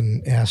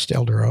Robin asked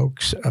Elder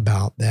Oaks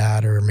about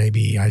that, or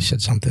maybe I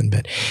said something,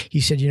 but he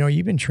said,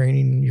 you've been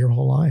training your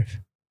whole life.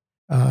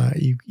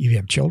 You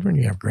have children,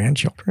 you have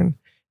grandchildren.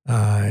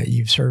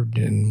 You've served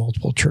in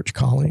multiple church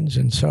callings.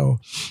 And so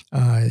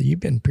you've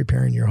been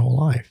preparing your whole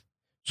life.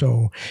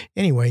 So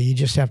anyway, you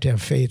just have to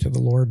have faith that the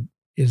Lord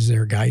is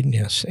there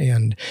guiding us.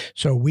 And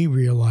so we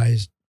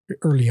realized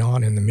early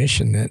on in the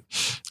mission that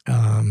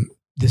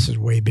this is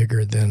way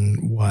bigger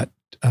than what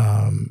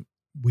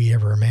we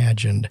ever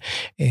imagined.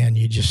 And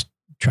you just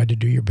tried to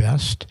do your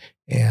best.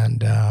 And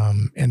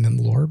then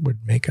the Lord would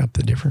make up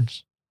the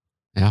difference.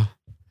 Yeah.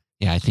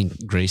 Yeah, I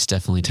think grace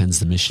definitely tends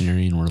the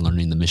missionary, and we're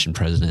learning the mission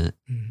president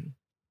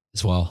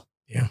as well.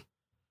 Yeah.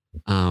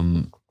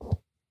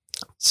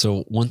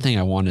 So one thing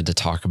I wanted to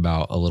talk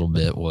about a little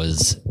bit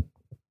was,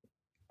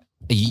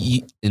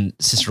 and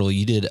Sister Rowley,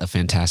 you did a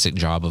fantastic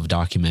job of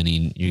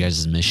documenting your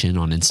guys' mission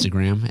on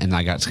Instagram, and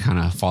I got to kind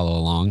of follow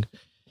along.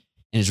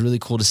 And it's really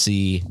cool to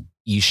see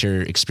you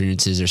share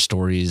experiences or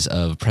stories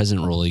of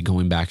President Rowley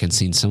going back and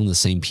seeing some of the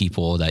same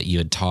people that you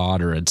had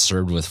taught or had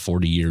served with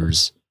 40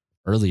 years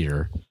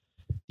earlier.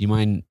 Do you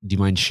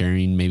mind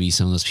sharing maybe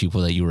some of those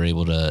people that you were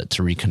able to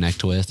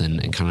reconnect with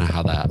and kind of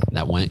how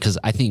that went? Because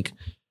I think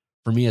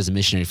for me as a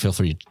missionary, feel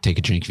free to take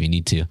a drink if you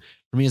need to.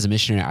 For me as a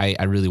missionary,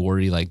 I really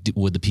worry, like,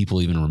 would the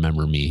people even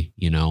remember me,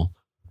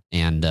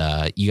 And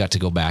you got to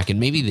go back, and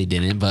maybe they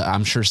didn't, but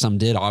I'm sure some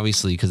did,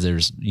 obviously, because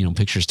there's,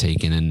 pictures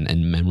taken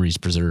and memories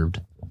preserved.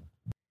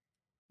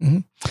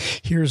 Mm-hmm.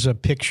 Here's a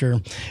picture,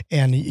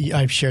 and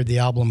I've shared the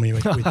album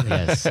with you.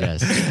 Yes.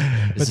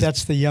 But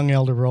that's the young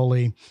Elder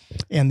Rowley,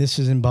 and this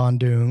is in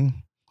Bandung,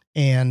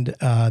 and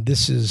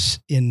this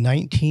is in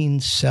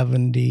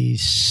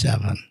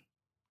 1977.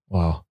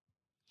 Wow.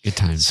 Good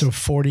times. So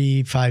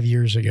 45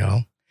 years ago.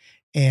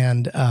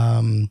 And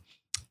I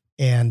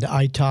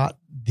taught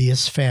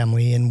this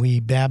family, and we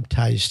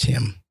baptized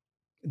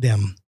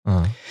them.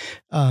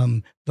 Uh-huh.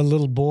 The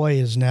little boy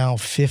is now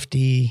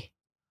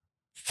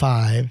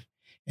 55,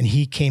 and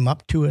he came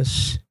up to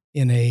us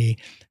in a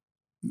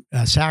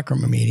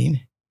sacrament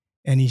meeting,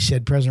 and he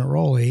said, President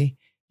Rowley,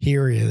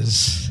 here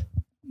is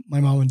my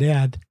mom and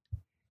dad.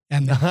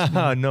 And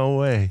no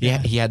way. Yeah,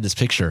 he had this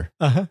picture.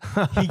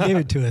 He gave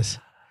it to us.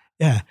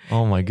 Yeah.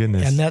 Oh my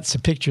goodness. And that's a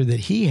picture that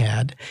he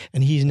had,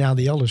 and he's now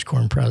the Elders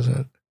Quorum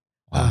president.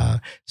 Wow.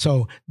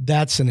 So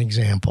that's an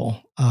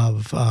example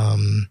of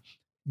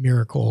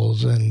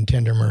miracles and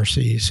tender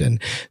mercies,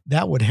 and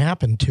that would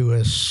happen to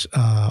us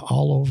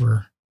all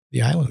over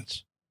the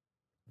islands.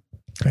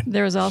 Right.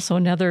 There was also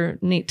another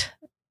neat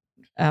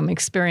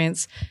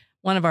experience.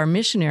 One of our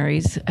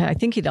missionaries, I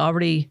think he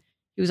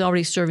was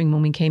already serving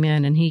when we came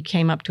in, and he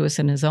came up to us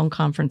in his own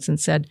conference and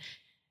said,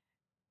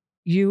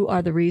 "You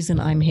are the reason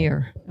I'm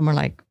here." And we're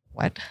like,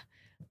 "What?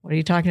 What are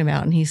you talking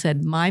about?" And he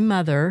said, "My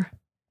mother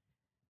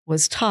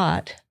was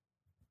taught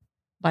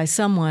by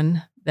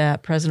someone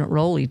that President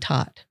Rowley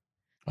taught."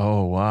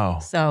 Oh, wow.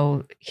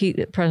 So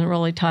President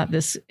Rowley taught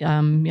this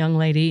young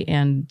lady,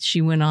 and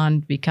she went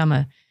on to become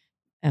a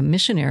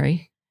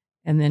missionary.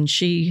 And then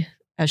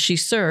as she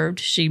served,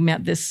 she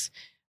met this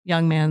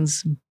young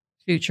man's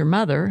future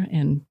mother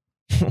and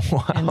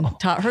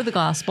taught her the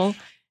gospel.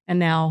 And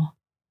now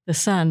the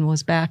son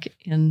was back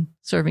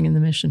serving in the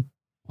mission.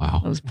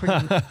 Wow. It was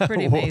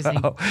pretty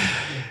amazing. Wow.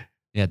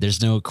 Yeah,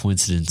 there's no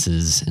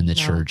coincidences in the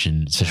church,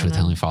 and especially with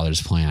Heavenly Father's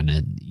plan.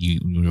 And you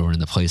were in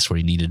the place where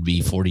you needed to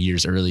be 40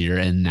 years earlier,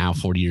 and now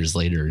 40 years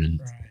later.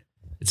 And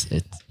it's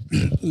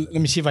Let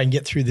me see if I can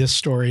get through this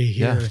story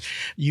here. Yeah.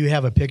 You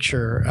have a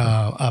picture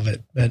of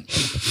it, but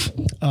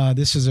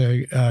this is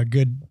a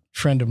good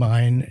friend of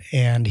mine,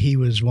 and he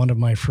was one of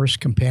my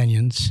first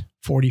companions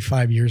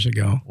 45 years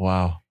ago.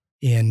 Wow.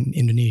 In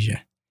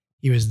Indonesia.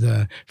 He was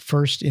the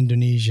first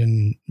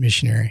Indonesian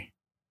missionary.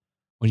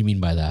 What do you mean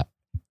by that?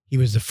 He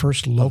was the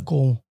first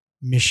local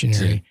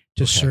missionary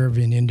to serve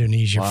in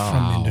Indonesia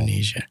from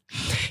Indonesia.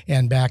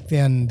 And back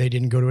then, they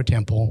didn't go to a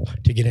temple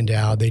to get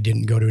endowed. They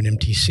didn't go to an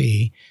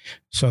MTC.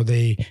 So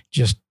they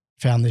just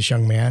found this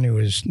young man who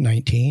was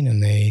 19,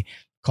 and they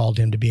called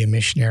him to be a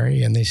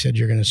missionary. And they said,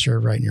 "You're going to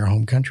serve right in your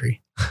home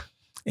country."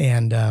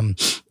 And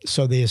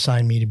so they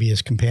assigned me to be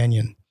his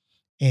companion.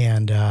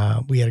 And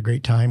we had a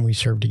great time. We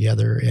served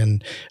together.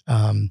 And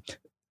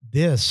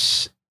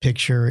this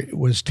picture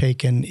was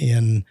taken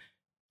in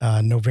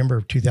November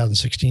of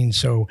 2016.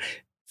 So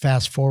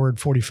fast forward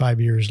 45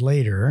 years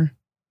later,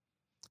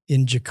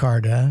 in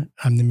Jakarta,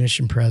 I'm the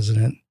mission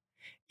president.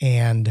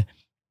 And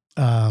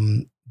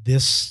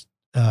this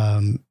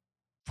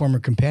former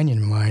companion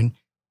of mine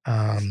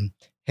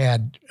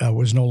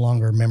was no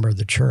longer a member of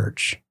the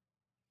church.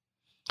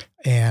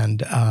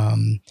 And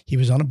he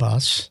was on a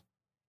bus,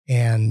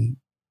 and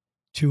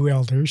two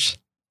elders,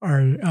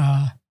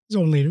 our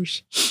zone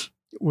leaders,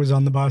 was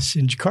on the bus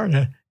in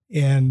Jakarta,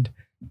 and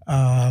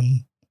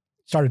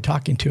started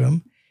talking to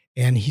him.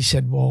 And he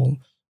said, "Well,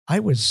 I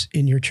was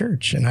in your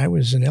church, and I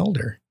was an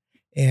elder."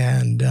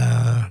 And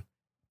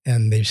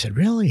they said,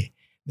 "Really?"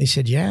 They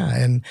said, "Yeah."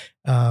 And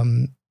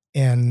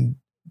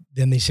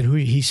then they said,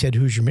 he said,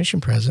 "Who's your mission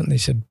president?" And they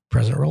said,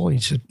 "President Rowley."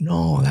 He said,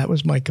 "No, that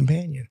was my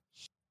companion."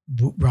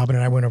 Robin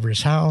and I went over to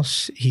his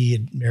house. He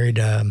had married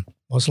a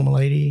Muslim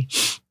lady,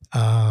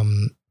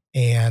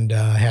 and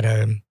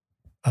had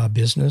a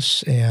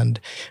business,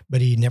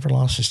 but he never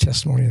lost his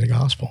testimony of the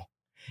gospel.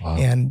 Wow.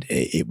 And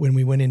when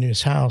we went into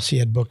his house, he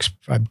had books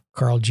by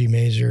Carl G.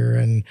 Mazer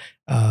and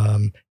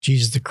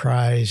Jesus the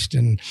Christ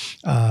and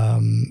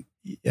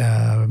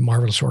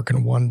Marvelous Work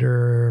and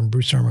Wonder and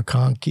Bruce R.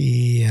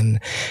 McConkie and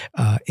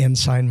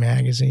Ensign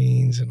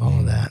magazines and all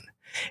of that.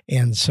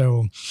 And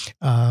so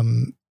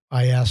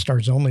I asked our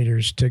zone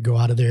leaders to go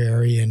out of their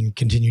area and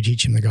continue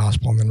teaching the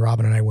gospel. And then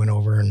Robin and I went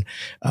over and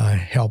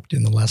helped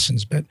in the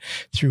lessons. But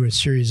through a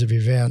series of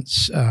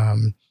events,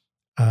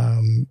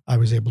 I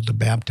was able to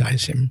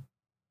baptize him.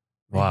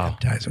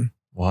 Baptize him.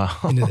 Wow.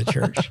 Into the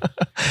church.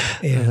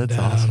 And that's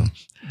awesome.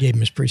 Gave him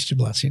his priesthood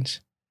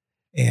blessings.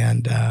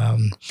 And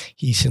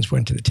he since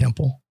went to the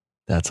temple.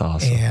 That's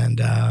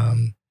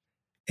awesome.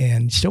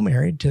 And still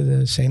married to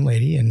the same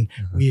lady. And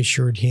we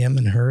assured him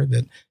and her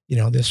that,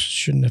 this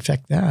shouldn't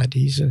affect that.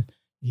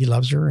 He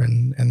loves her,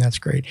 and that's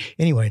great.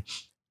 Anyway,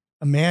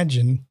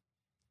 imagine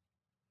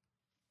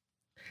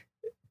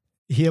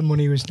him when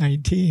he was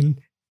 19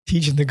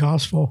 teaching the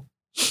gospel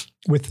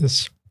with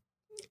us.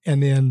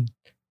 And then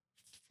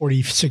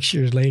 46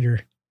 years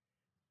later,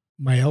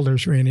 my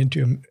elders ran into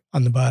him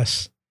on the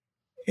bus,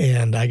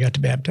 and I got to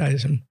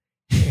baptize him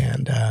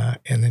and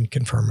then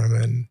confirm him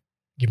and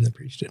give him the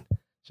priesthood.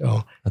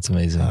 So that's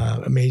amazing.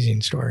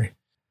 Amazing story.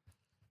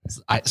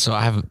 So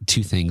I have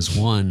two things.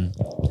 One,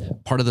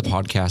 part of the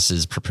podcast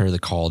is prepare the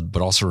called,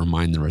 but also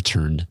remind the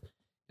returned.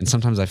 And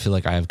sometimes I feel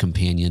like I have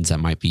companions that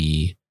might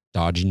be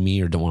dodging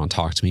me or don't want to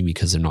talk to me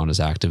because they're not as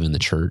active in the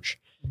church.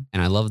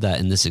 And I love that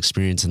in this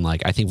experience. And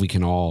I think we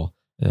can all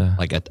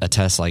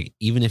attest,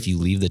 even if you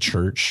leave the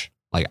church,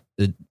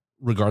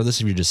 regardless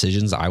of your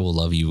decisions, I will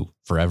love you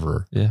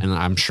forever. Yeah. And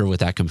I'm sure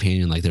with that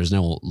companion, like there's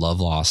no love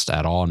lost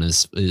at all. And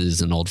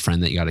is an old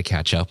friend that you got to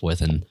catch up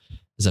with, and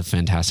it's a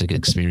fantastic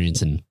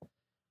experience. And,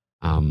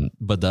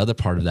 but the other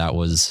part of that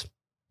was,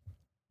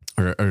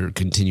 or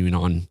continuing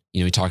on,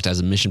 you know, we talked as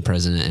a mission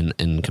president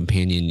and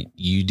companion,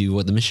 you do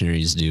what the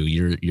missionaries do.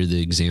 You're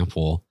the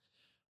example.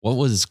 What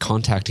was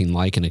contacting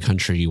like in a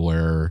country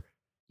where,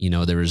 you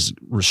know, there was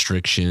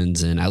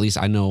restrictions? And at least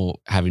I know,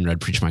 having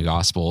read Preach My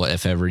Gospel,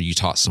 if ever you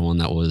taught someone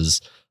that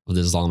was of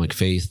the Islamic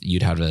faith,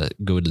 you'd have to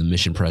go to the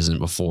mission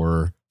president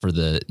before for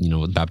the, you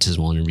know,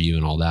 baptismal interview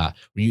and all that.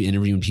 Were you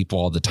interviewing people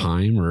all the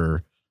time,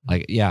 or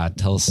like, yeah,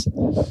 tell us.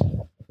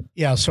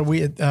 Yeah. So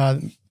we,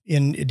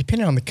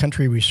 depending on the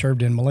country we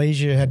served in,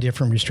 Malaysia had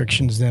different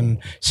restrictions than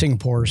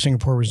Singapore.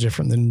 Singapore was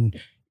different than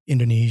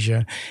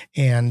Indonesia.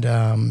 And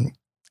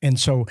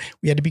so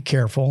we had to be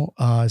careful.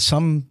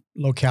 Some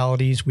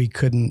localities we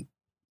couldn't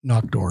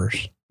knock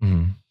doors.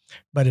 Mm-hmm.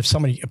 But if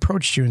somebody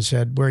approached you and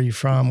said, "Where are you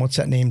from? What's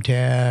that name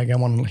tag? I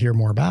want to hear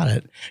more about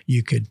it,"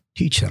 you could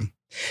teach them.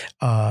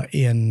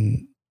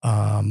 In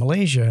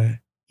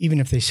Malaysia, even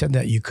if they said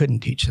that, you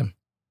couldn't teach them.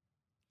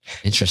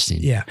 Interesting.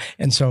 Yeah.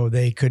 And so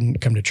they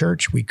couldn't come to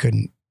church. We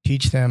couldn't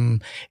teach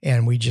them.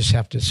 And we just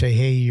have to say,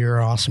 "Hey, you're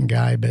an awesome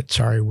guy, but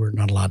sorry, we're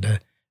not allowed to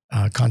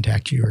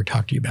contact you or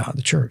talk to you about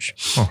the church."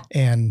 Huh.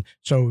 And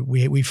so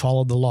we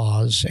followed the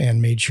laws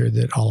and made sure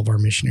that all of our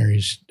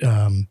missionaries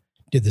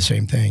did the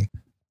same thing.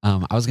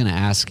 I was going to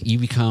ask, you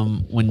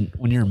become, when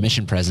you're a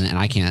mission president, and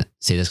I can't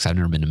say this because I've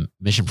never been a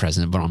mission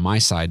president, but on my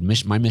side,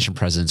 my mission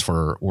presidents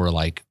were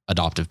like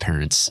adoptive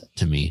parents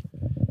to me.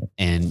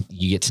 And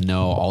you get to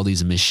know all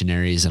these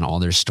missionaries and all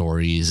their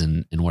stories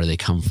and where they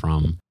come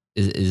from.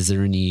 Is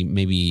there any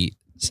maybe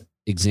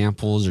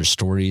examples or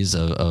stories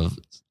of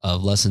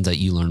lessons that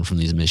you learned from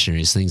these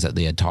missionaries, things that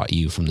they had taught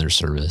you from their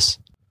service?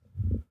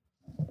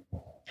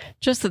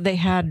 Just that they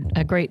had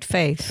a great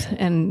faith,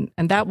 and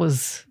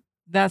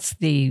that's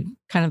the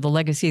kind of the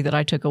legacy that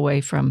I took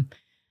away from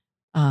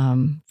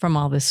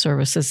all this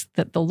service, is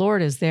that the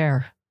Lord is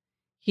there.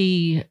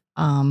 He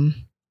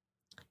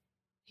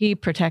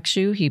protects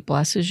you. He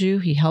blesses you.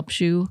 He helps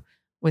you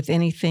with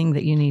anything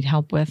that you need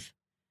help with.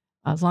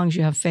 As long as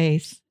you have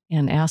faith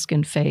and ask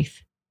in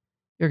faith,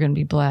 you're going to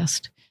be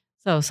blessed.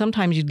 So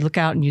sometimes you'd look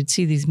out and you'd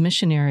see these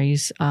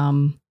missionaries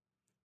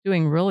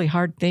doing really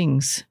hard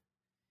things.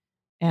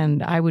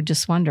 And I would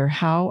just wonder,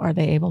 how are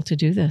they able to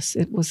do this?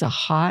 It was a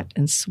hot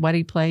and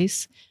sweaty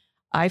place.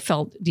 I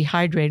felt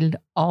dehydrated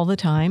all the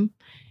time.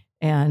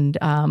 And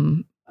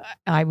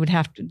I would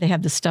they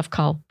had this stuff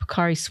called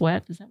Pocari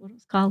Sweat. Is that what it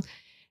was called?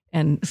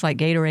 And it's like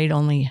Gatorade,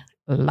 only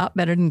a lot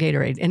better than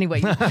Gatorade.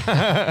 Anyway,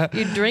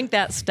 you drink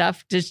that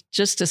stuff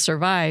just to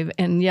survive.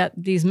 And yet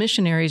these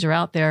missionaries are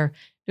out there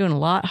doing a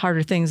lot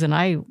harder things than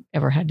I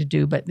ever had to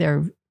do. But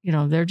they're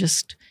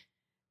just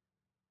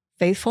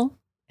faithful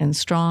and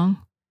strong.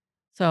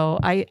 So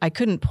I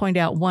couldn't point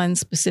out one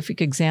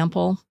specific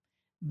example,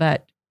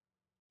 but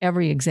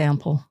every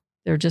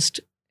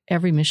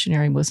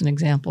missionary was an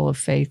example of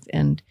faith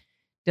and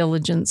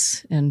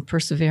diligence and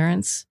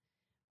perseverance.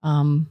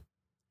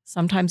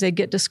 Sometimes they'd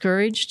get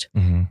discouraged.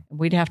 Mm-hmm.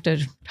 We'd have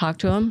to talk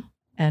to them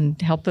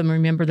and help them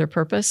remember their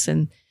purpose.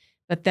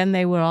 But then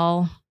they would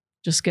all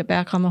just get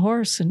back on the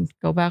horse and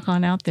go back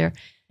on out there.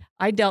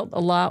 I dealt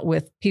a lot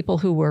with people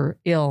who were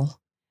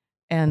ill.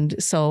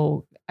 And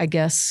so I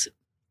guess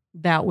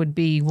that would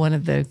be one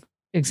of the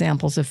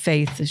examples of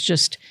faith. Is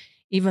just,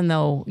 even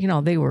though,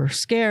 they were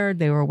scared,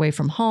 they were away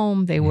from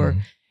home, they were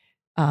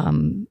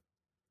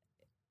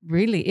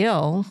really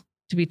ill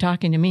to be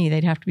talking to me.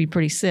 They'd have to be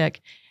pretty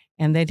sick,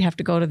 and they'd have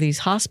to go to these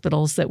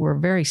hospitals that were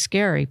very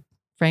scary,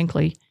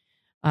 frankly.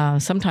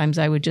 Sometimes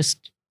I would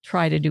just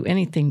try to do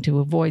anything to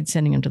avoid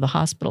sending them to the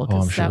hospital,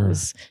 because that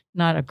was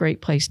not a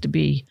great place to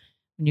be.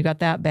 When you got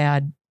that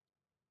bad,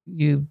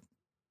 the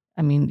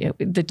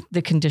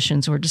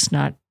conditions were just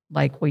not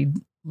like we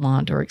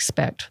want or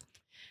expect.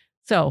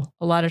 So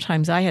a lot of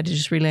times I had to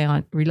just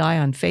rely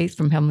on faith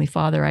from Heavenly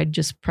Father. I'd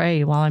just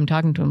pray while I'm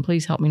talking to him,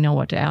 "Please help me know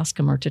what to ask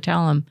him or to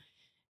tell him."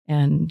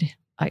 And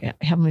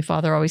Heavenly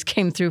Father always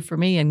came through for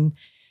me, and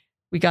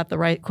we got the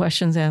right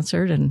questions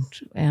answered, and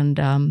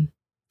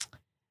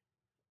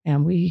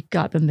we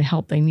got them the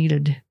help they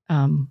needed.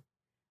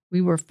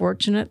 We were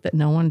fortunate that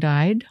no one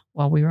died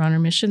while we were on our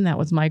mission. That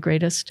was my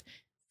greatest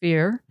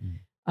fear,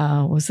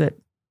 was that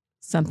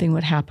something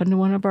would happen to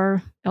one of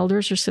our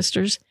elders or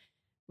sisters.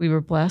 We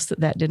were blessed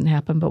that didn't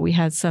happen, but we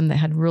had some that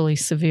had really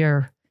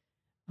severe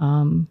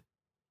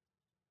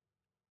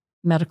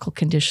medical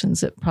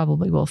conditions that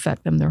probably will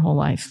affect them their whole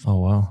life. Oh,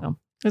 wow. So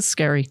it's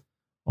scary.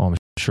 Oh, I'm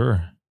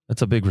sure.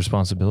 That's a big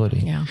responsibility.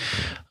 Yeah.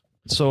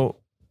 So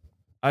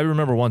I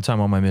remember one time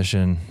on my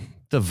mission,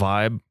 the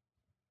vibe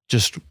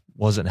just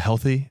wasn't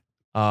healthy.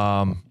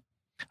 I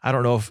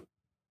don't know if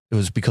it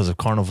was because of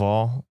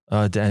Carnival.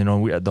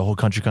 The whole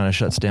country kind of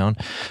shuts down.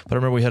 But I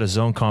remember we had a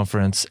zone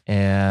conference,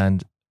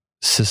 and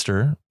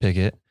Sister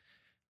Pickett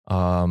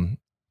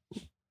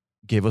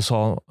gave us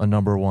all a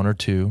number 1 or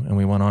 2, and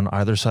we went on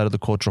either side of the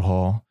culture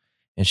hall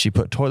and she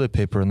put toilet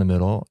paper in the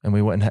middle, and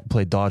we went and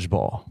played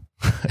dodgeball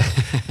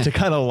to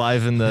kind of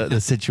liven the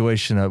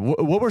situation up.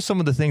 What were some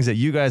of the things that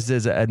you guys did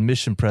as an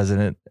mission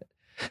president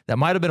that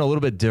might have been a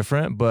little bit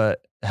different,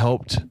 but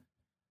helped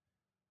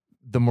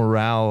the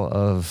morale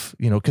of,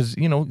 because,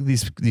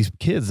 these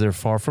kids, they're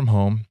far from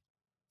home.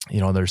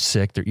 They're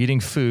sick. They're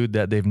eating food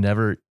that they've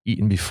never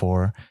eaten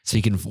before. So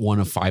you can one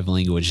of 5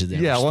 languages.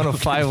 One of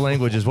 5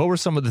 languages. What were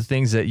some of the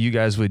things that you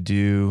guys would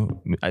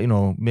do,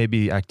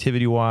 maybe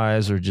activity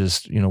wise or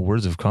just,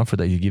 words of comfort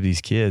that you give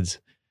these kids?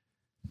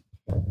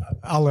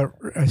 I'll let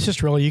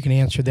Sister Rowley, you can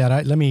answer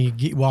that. Let me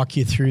walk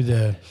you through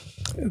the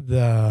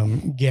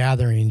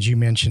gatherings. You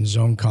mentioned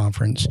Zone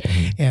Conference,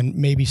 and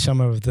maybe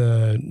some of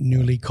the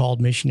newly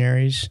called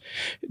missionaries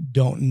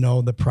don't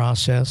know the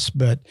process,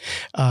 but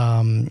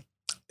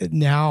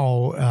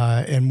now,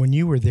 and when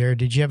you were there,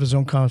 did you have a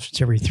Zone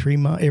Conference every 3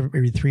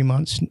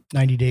 months,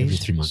 90 days? Every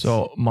 3 months.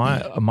 So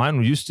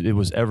mine it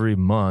was every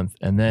month,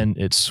 and then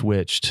it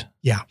switched.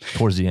 Yeah,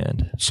 towards the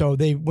end. So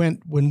they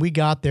went, when we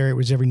got there, it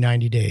was every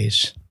 90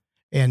 days.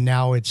 And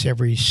now it's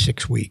every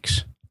 6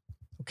 weeks.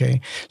 Okay.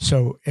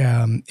 So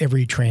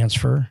every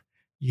transfer,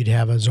 you'd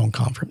have a Zone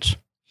Conference.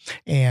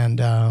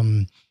 And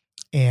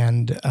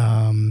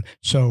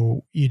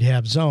so you'd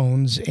have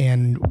zones,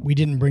 and we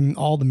didn't bring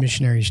all the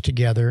missionaries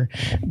together,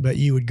 but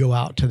you would go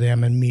out to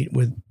them and meet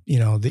with,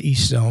 the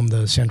East Zone,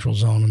 the Central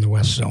Zone, and the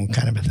West Zone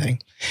kind of a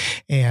thing.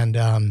 And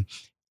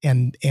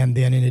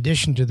then in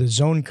addition to the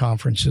zone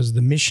conferences,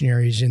 the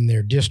missionaries in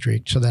their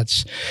district, so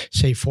that's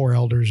say 4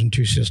 elders and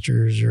 2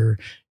 sisters, or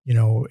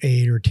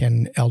 8 or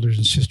 10 elders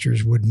and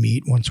sisters would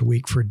meet once a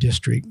week for a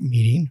district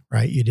meeting,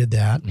 right? You did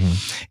that.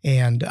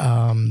 And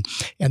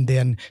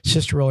then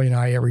Sister Rowley and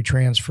I, every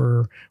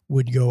transfer,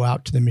 would go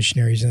out to the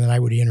missionaries, and then I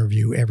would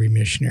interview every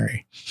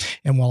missionary.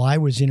 And while I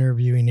was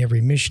interviewing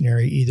every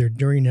missionary, either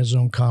during a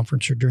zone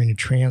conference or during a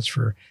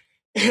transfer,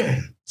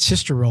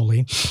 Sister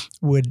Rowley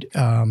would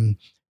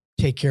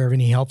take care of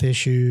any health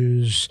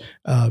issues,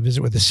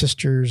 visit with the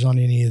sisters on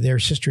any of their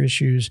sister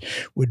issues,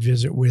 would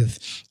visit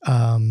with,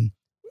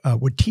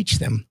 would teach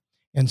them.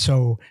 And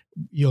so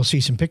you'll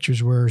see some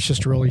pictures where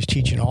Sister Rowley's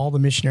teaching all the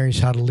missionaries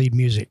how to lead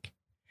music,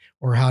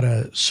 or how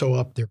to sew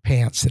up their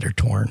pants that are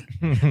torn,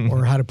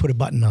 or how to put a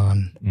button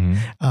on.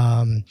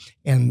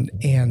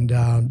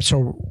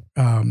 So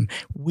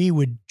we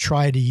would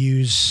try to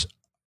use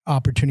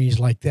opportunities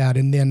like that.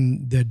 And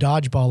then the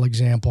dodgeball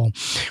example,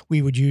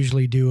 we would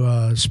usually do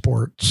a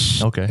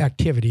sports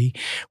activity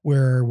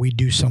where we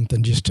do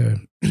something just to,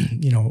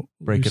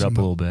 break it up a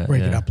little bit.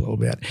 It up a little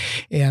bit.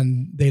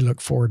 And they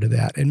look forward to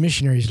that. And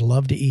missionaries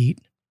love to eat.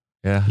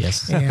 Yeah.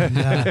 Yes.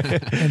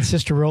 And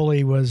Sister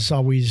Rowley was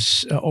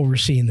always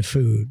overseeing the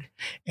food.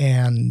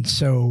 And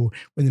so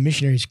when the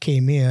missionaries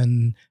came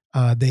in,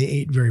 they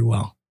ate very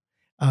well.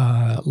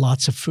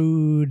 Lots of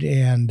food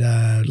and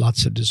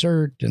lots of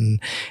dessert,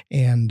 and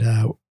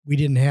we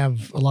didn't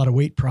have a lot of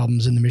weight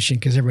problems in the mission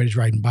because everybody's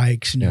riding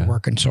bikes and they're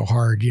working so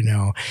hard,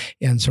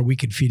 and so we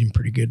could feed them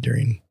pretty good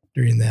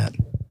during that.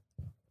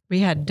 We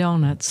had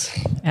donuts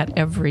at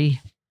every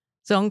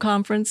zone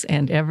conference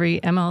and every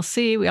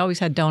MLC. We always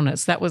had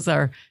donuts. That was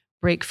our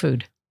break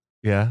food.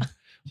 Yeah.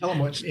 Tell them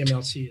what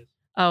MLC is.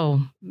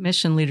 Oh,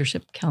 Mission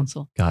Leadership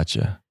Council.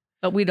 Gotcha.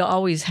 But we'd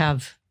always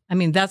have.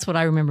 That's what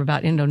I remember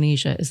about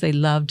Indonesia is they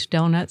loved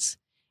donuts,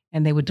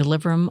 and they would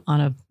deliver them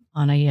on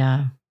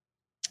a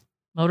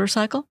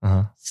motorcycle,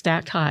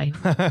 stacked high.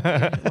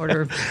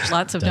 Order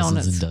lots of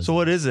donuts. So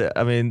what is it?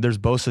 There's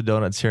Bosa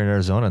Donuts here in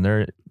Arizona, and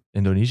they're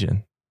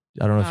Indonesian.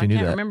 I don't know if you knew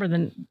that. I can't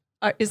remember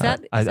is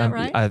that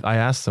right? I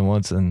asked them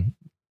once, and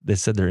they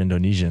said they're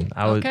Indonesian.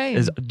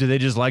 Do they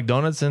just like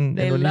donuts in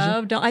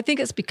Indonesia? They love. I think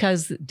it's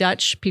because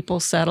Dutch people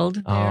settled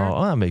there.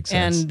 Oh, that makes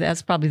sense. And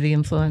that's probably the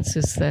influence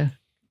is the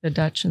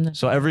Dutch and the.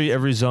 So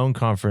every zone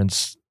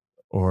conference,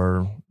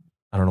 or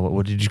I don't know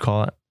what did you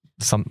call it?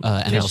 Some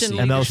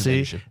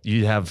MLC.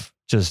 You have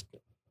just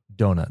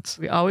donuts.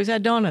 We always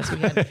had donuts. We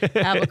had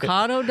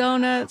avocado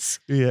donuts.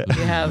 Yeah.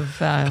 We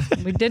have.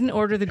 We didn't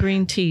order the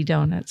green tea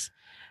donuts.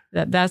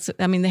 That's.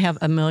 They have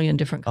a million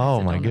different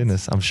kinds of donuts.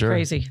 Goodness, I'm sure.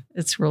 Crazy.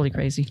 It's really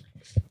crazy.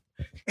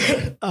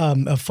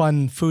 A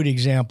fun food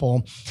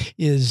example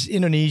is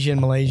Indonesia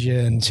and Malaysia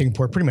and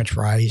Singapore. Pretty much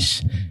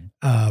rice,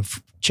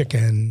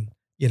 chicken.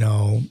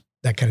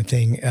 That kind of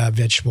thing,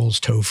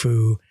 vegetables,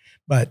 tofu.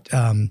 But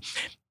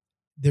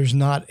there's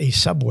not a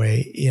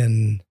Subway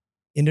in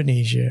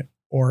Indonesia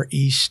or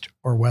East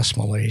or West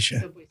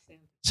Malaysia.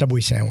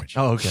 Subway sandwich.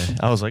 Oh, okay.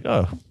 I was like,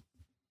 oh.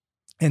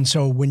 And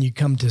so when you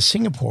come to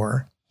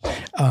Singapore,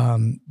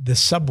 the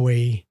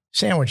Subway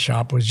sandwich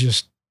shop was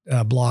just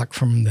a block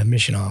from the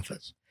mission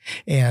office.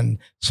 And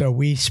so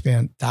we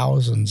spent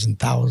thousands and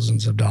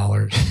thousands of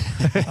dollars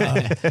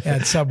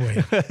at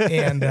Subway.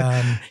 And,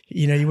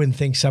 you wouldn't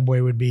think Subway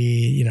would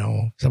be,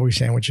 Subway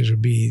sandwiches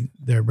would be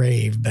the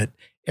rave, but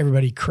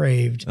everybody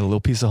craved a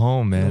little piece of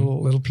home, man. A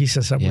little piece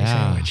of Subway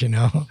sandwich,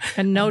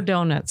 And no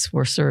donuts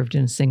were served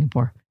in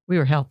Singapore. we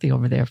were healthy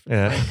over there.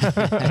 Yeah.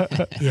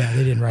 Yeah,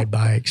 they didn't ride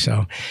bikes.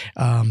 So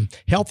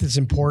health is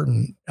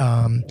important.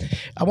 I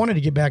wanted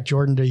to get back,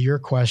 Jordan, to your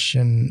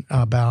question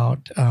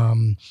about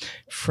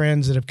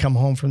friends that have come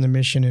home from the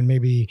mission and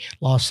maybe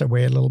lost their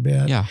way a little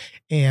bit. Yeah.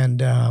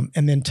 And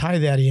then tie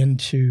that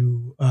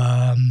into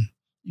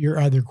your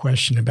other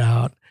question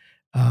about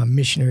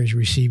missionaries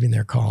receiving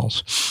their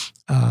calls.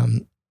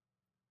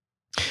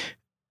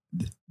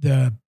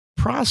 The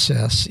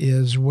process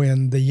is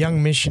when the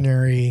young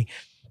missionary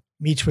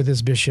meets with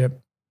his bishop.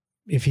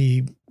 If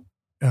he,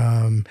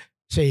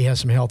 say he has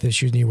some health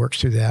issues and he works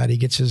through that, he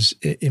gets his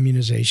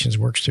immunizations,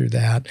 works through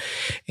that,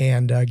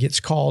 and gets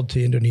called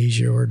to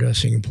Indonesia or to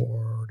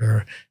Singapore,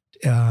 or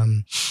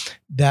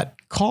that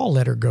call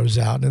letter goes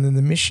out, and then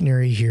the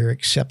missionary here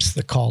accepts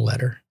the call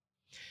letter.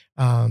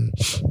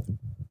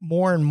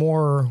 More and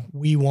more,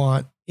 we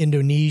want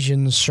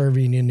Indonesians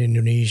serving in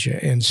Indonesia,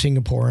 and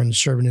Singaporeans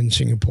serving in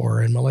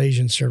Singapore, and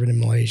Malaysians serving in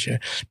Malaysia,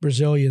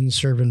 Brazilians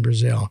serving in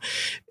Brazil.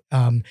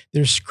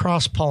 There's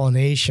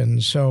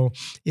cross-pollination. So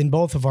in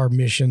both of our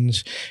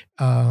missions,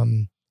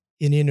 in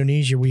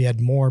Indonesia, we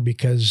had more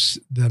because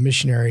the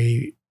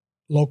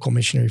local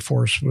missionary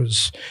force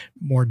was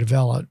more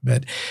developed.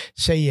 But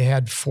say you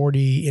had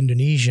 40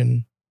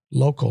 Indonesian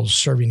locals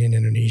serving in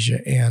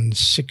Indonesia and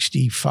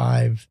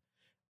 65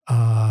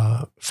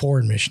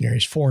 foreign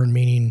missionaries, foreign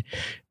meaning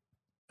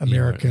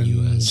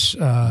Americans,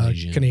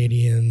 US,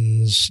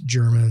 Canadians,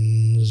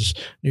 Germans,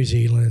 New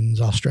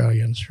Zealanders,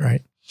 Australians,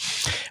 right?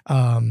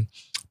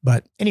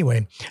 But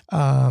anyway,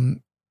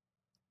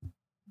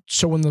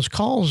 so when those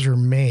calls are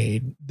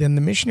made, then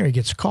the missionary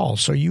gets a call.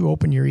 So you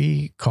open your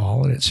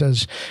e-call and it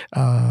says,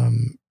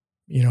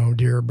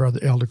 dear brother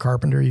Elder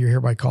Carpenter, you're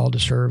hereby called to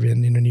serve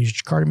in Indonesia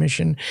Jakarta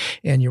mission,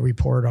 and you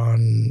report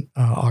on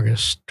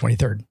August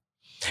 23rd.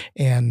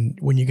 And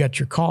when you got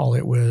your call,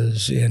 it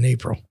was in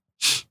April.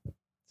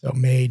 So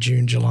May,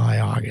 June, July,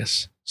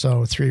 August.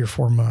 So 3 or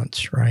 4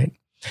 months, right?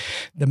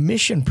 The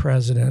mission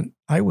president,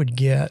 I would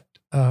get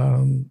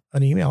an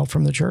email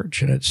from the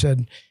church, and it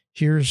said,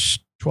 here's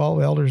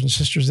 12 elders and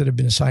sisters that have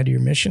been assigned to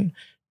your mission.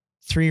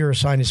 3 are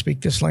assigned to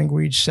speak this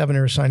language. 7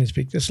 are assigned to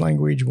speak this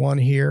language. 1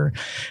 here.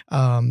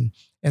 And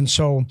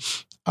so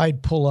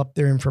I'd pull up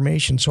their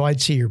information. So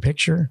I'd see your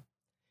picture.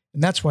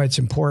 And that's why it's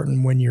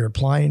important when you're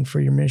applying for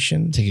your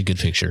mission. Take a good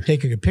picture.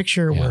 Take a good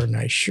picture, Yeah. wear a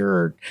nice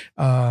shirt,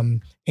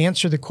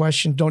 answer the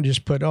question. Don't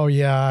just put, oh,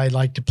 yeah, I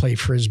like to play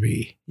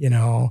Frisbee,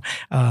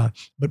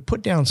 but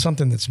put down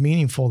something that's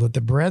meaningful that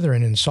the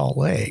brethren in Salt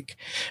Lake,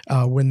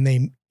 when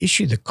they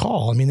issue the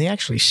call, they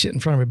actually sit in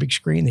front of a big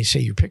screen. They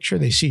see your picture.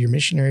 They see your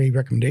missionary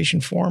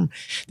recommendation form.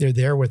 They're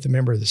there with a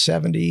member of the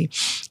 70,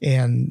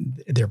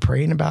 and they're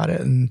praying about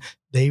it, and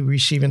they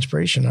receive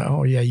inspiration.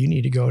 Oh, yeah, you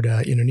need to go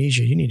to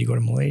Indonesia. You need to go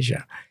to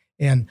Malaysia.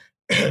 And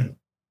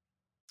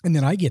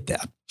then I get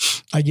that.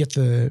 I get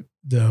the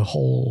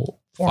whole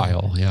form.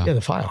 File, yeah. Yeah,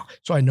 the file.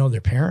 So I know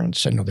their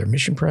parents. I know their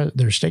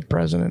their stake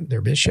president,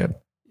 their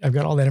bishop. I've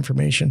got all that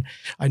information.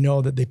 I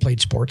know that they played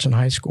sports in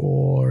high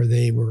school, or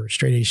they were a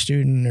straight A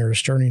student, or a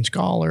Sterling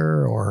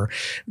scholar, or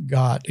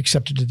got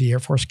accepted to the Air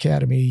Force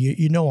Academy.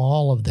 You know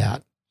all of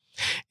that.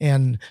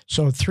 And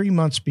so 3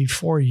 months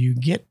before you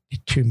get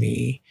to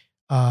me,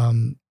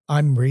 I'm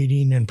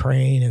reading and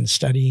praying and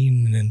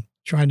studying and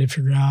trying to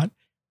figure out,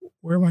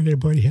 where am I going to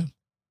put him?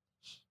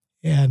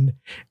 And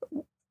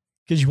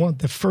because you want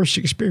the first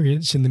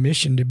experience in the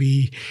mission to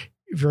be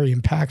very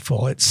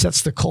impactful. It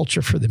sets the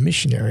culture for the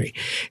missionary,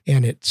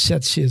 and it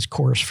sets his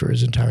course for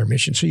his entire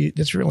mission. So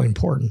that's really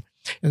important.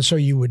 And so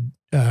you would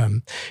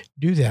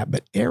do that.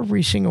 But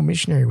every single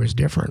missionary was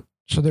different.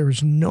 So there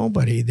was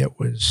nobody that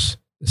was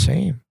the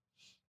same.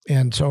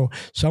 And so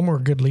some were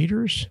good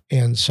leaders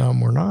and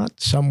some were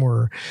not. Some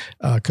were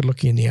could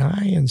look you in the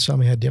eye, and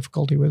some had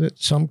difficulty with it.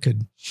 Some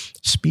could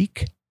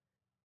speak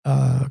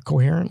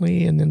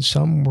coherently, and then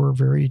some were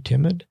very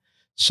timid.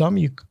 Some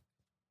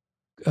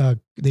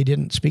they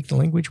didn't speak the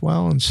language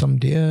well, and some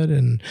did.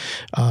 And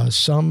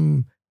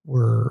some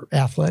were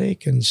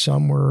athletic, and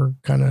some were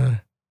kind of,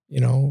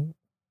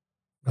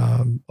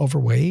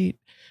 overweight.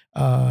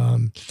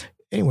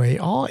 Anyway,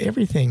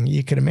 everything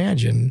you could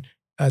imagine,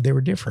 they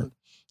were different.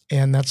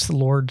 And that's the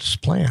Lord's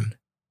plan,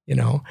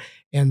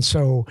 And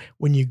so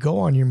when you go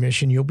on your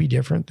mission, you'll be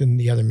different than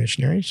the other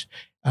missionaries,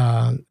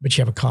 but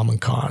you have a common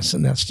cause,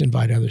 and that's to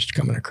invite others to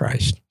come into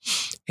Christ.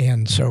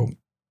 And so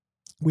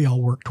we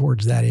all work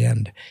towards that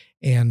end.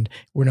 And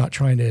we're not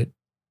trying to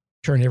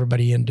turn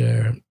everybody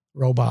into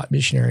robot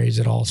missionaries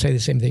that all say the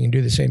same thing and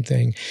do the same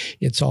thing.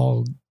 It's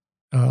all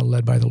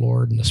led by the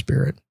Lord and the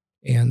Spirit.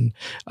 And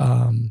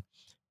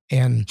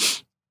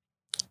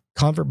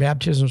convert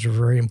baptisms are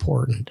very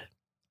important.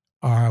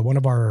 One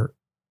of our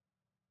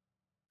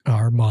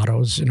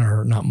mottos,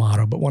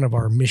 one of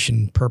our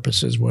mission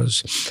purposes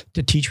was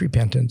to teach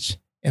repentance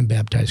and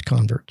baptize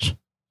converts.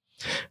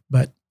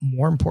 But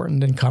more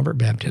important than convert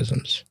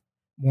baptisms,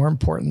 more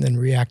important than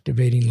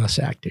reactivating less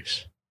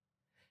actives,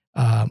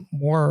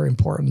 more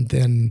important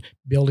than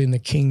building the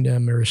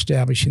kingdom or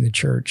establishing the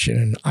church in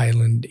an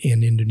island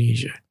in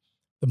Indonesia.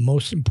 The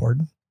most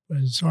important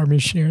was our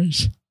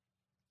missionaries.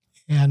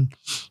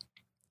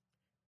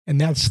 And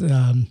that's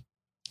the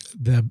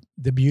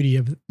beauty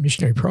of the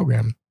missionary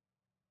program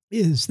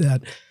is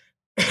that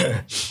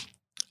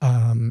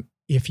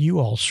if you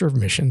all serve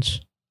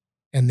missions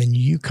and then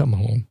you come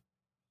home,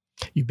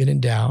 you've been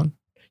endowed,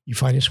 you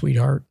find a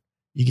sweetheart,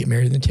 you get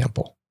married in the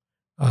temple,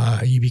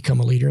 you become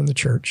a leader in the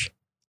church,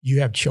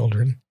 you have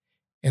children,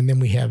 and then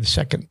we have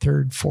second,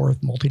 third,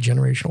 fourth,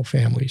 multi-generational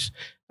families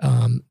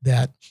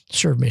that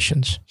serve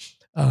missions.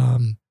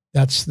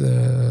 That's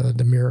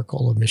the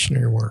miracle of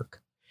missionary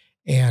work.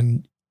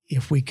 And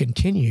if we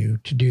continue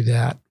to do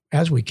that,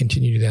 as we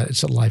continue to do that,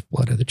 it's the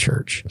lifeblood of the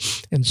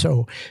church. And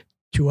so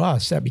to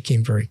us, that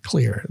became very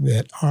clear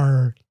that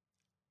our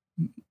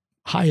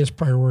highest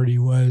priority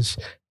was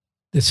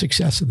the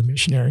success of the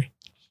missionary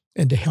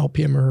and to help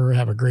him or her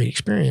have a great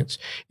experience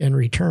and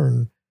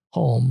return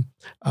home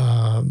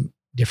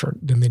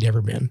different than they'd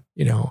ever been,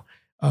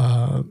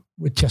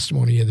 with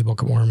testimony of the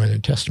Book of Mormon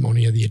and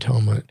testimony of the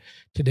Atonement.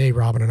 Today,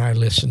 Robin and I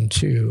listened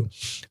to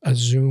a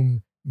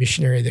Zoom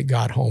missionary that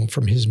got home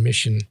from his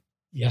mission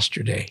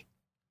yesterday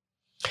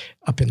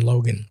up in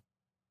Logan,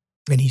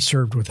 and he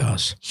served with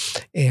us.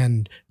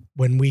 And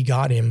when we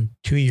got him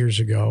 2 years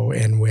ago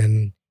and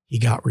when he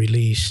got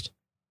released,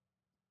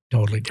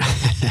 totally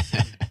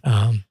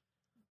different.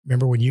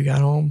 Remember when you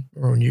got home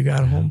or when you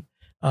got home?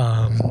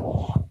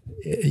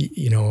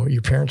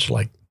 Your parents are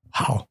like,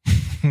 wow,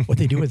 what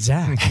they do with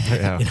Zach?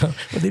 Yeah.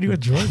 What they do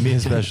with Jordan? Me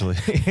especially.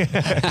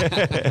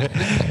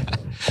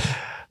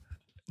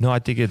 No, I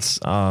think it's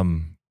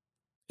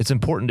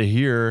important to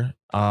hear.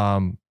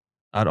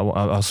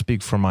 I'll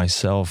speak for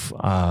myself.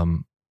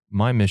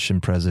 My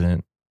mission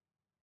president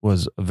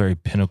was a very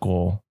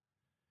pinnacle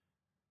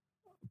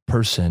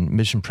person,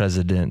 mission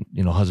president,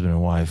 husband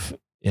and wife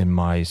in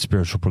my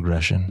spiritual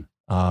progression.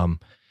 And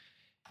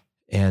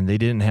they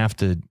didn't have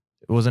to, it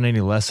wasn't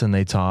any lesson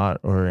they taught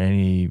or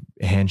any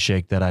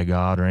handshake that I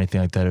got or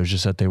anything like that. It was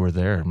just that they were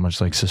there, much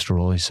like Sister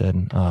Rowleys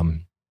said.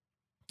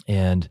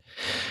 And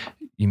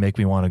you make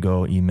me want to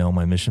go email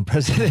my mission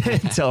president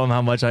and tell him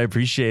how much I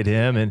appreciate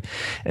him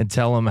and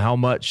tell him how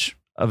much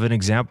of an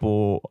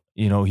example,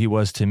 he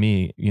was to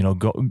me,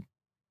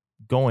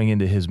 going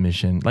into his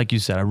mission. Like you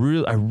said, I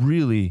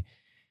really,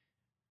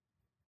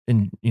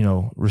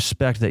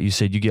 respect that you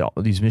said you get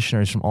all these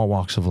missionaries from all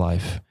walks of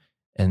life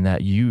and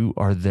that you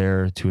are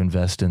there to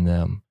invest in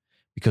them.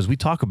 Because we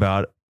talk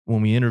about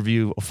when we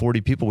interview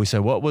 40 people, we say,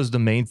 what was the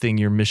main thing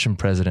your mission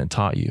president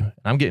taught you? And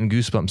I'm getting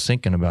goosebumps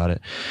thinking about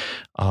it.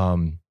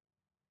 I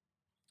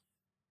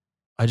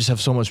just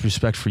have so much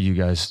respect for you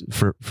guys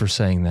for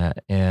saying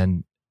that.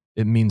 And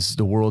it means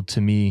the world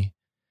to me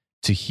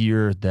to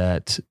hear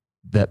that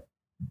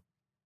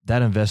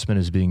investment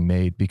is being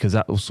made, because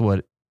that was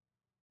what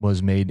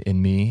was made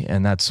in me.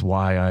 And that's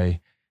why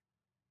I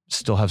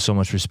still have so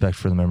much respect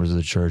for the members of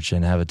the church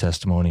and have a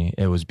testimony.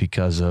 It was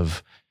because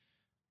of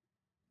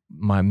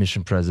my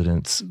mission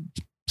presidents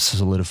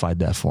solidified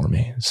that for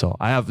me. So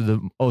I have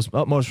the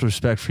utmost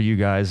respect for you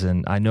guys.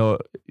 And I know,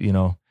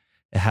 it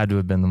had to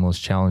have been the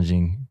most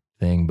challenging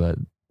thing, but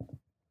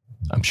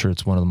I'm sure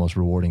it's one of the most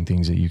rewarding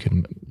things that you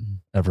can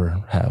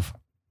ever have.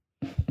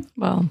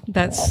 Well,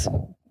 that's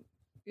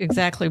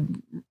exactly,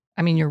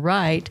 you're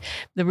right.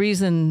 The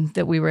reason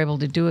that we were able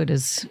to do it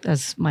is,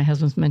 as my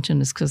husband's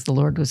mentioned, is because the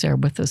Lord was there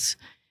with us.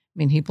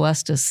 He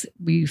blessed us.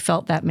 We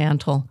felt that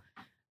mantle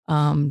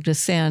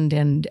descend,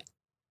 and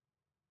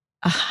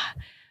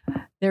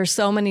there are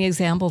so many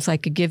examples I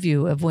could give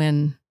you of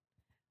when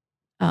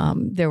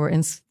there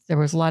was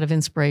a lot of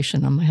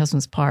inspiration on my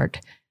husband's part.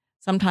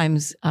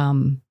 Sometimes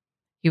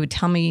he would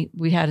tell me,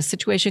 we had a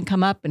situation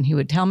come up and he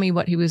would tell me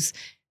what he was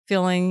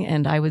feeling.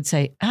 And I would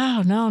say,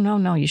 oh,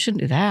 no, you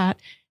shouldn't do that.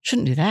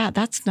 Shouldn't do that.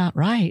 That's not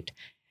right.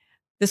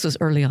 This was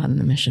early on in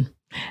the mission.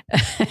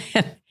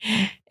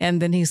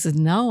 And then he said,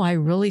 no, I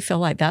really feel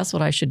like that's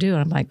what I should do.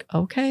 And I'm like,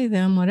 okay,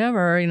 then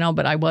whatever,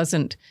 but I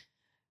wasn't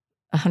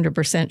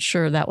 100%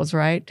 sure that was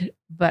right.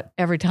 But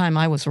every time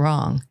I was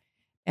wrong,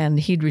 and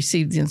he'd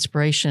received the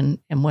inspiration.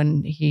 And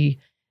when he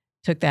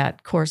took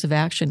that course of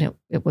action,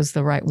 it was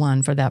the right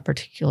one for that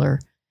particular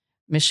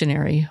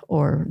missionary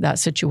or that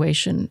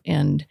situation.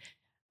 And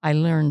I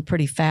learned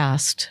pretty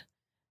fast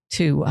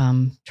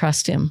to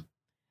trust him.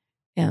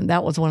 And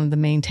that was one of the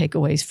main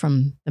takeaways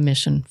from the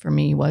mission for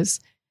me, was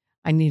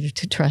I needed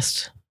to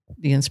trust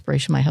the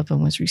inspiration my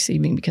husband was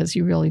receiving, because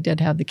he really did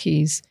have the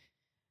keys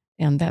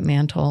and that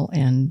mantle.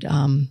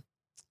 And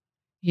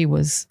he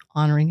was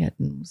honoring it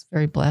and was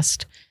very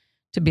blessed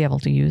to be able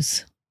to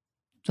use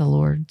the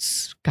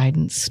Lord's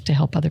guidance to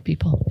help other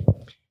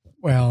people.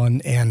 Well,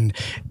 and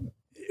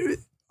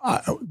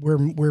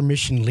we're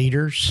mission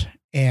leaders,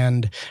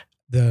 and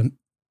the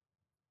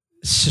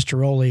Sister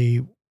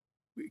Rowley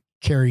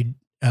carried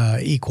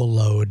equal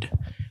load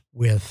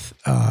with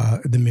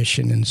the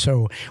mission, and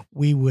so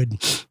we would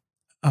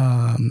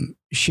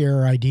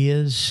share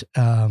ideas,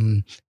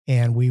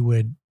 and we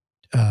would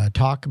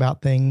talk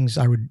about things.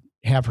 I would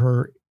have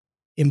her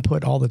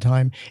input all the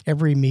time.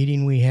 Every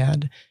meeting we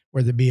had,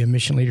 whether it be a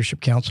mission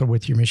leadership council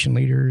with your mission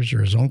leaders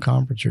or a zone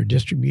conference or a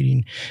district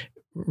meeting,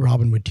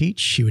 Robin would teach,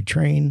 she would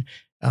train,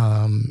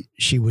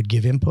 She would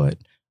give input.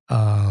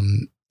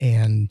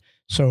 And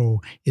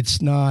so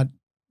it's not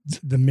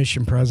the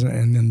mission president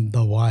and then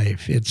the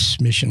wife,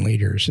 it's mission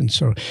leaders. And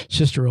so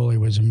Sister Rowley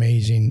was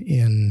amazing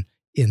in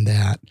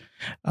that.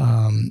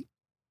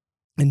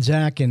 And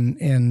Zach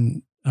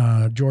and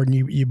Jordan,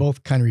 you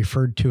both kind of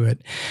referred to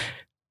it.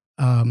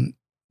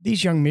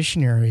 These young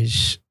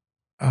missionaries,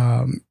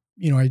 I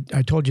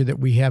told you that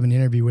we have an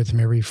interview with them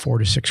every 4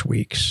 to 6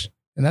 weeks,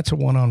 and that's a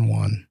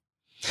one-on-one.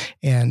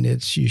 And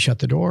it's, you shut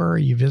the door,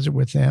 you visit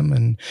with them,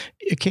 and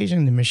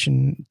occasionally the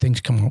mission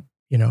things come up,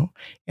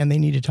 and they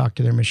need to talk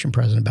to their mission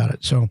president about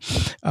it. So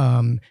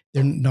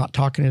they're not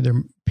talking to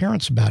their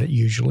parents about it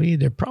usually.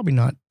 They're probably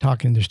not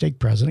talking to their stake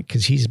president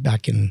because he's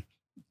back in,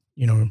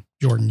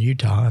 Jordan,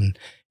 Utah,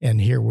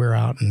 and here we're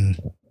out in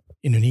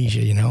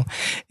Indonesia,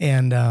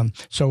 and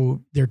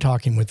so they're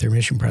talking with their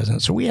mission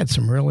president. So we had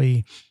some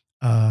really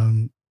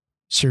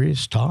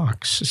serious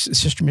talks.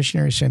 Sister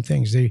missionaries, same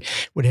things. They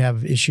would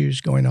have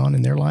issues going on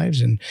in their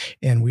lives,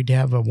 and we'd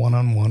have a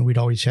one-on-one. We'd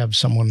always have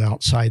someone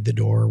outside the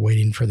door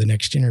waiting for the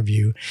next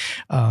interview.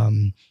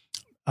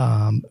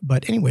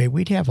 But anyway,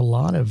 we'd have a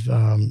lot of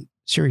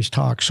serious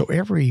talks. So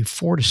every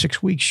 4 to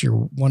 6 weeks, you're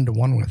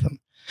one-to-one with them.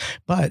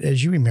 But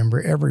as you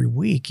remember, every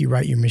week you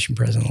write your mission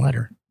president a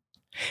letter.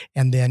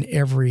 And then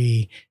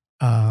every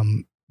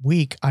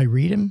week I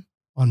read them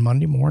on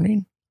Monday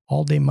morning,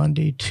 all day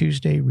Monday,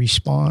 Tuesday,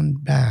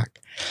 respond back.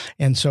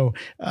 And so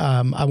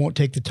I won't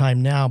take the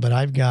time now, but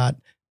I've got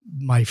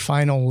my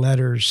final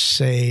letters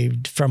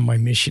saved from my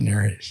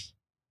missionaries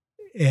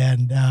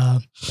and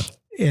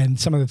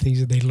some of the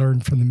things that they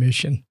learned from the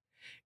mission.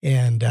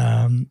 And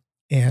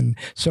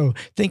so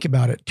think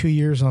about it, 2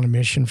 years on a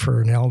mission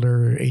for an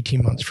elder,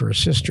 18 months for a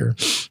sister.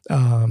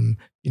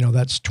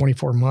 That's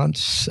 24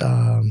 months.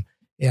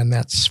 And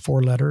that's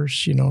 4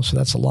 letters, so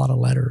that's a lot of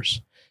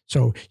letters.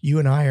 So you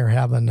and I are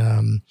having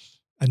an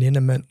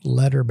intimate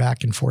letter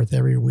back and forth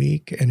every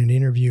week and an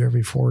interview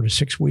every 4 to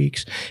 6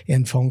 weeks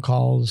and phone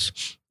calls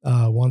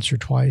once or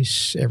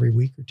twice every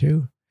week or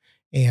two.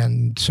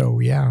 And so,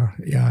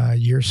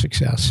 your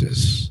success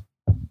is,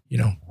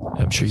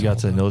 I'm sure you got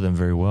to know them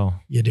very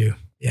well. You do.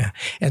 Yeah.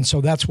 And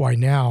so that's why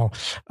now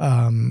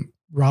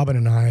Robin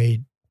and I,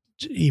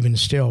 even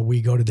still,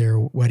 we go to their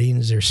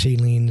weddings, their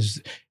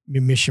sealings,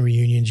 mission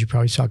reunions. You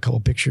probably saw a couple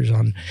of pictures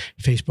on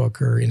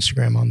Facebook or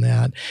Instagram on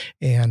that.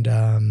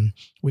 And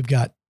we've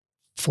got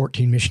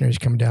 14 missionaries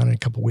coming down in a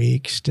couple of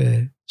weeks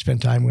to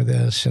spend time with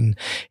us. And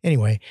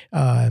anyway,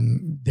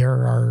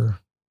 they're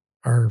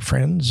our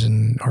friends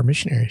and our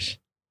missionaries.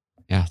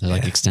 Yeah, they're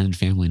like extended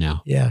family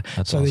now. Yeah.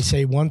 That's so awesome. They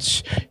say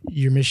once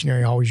you're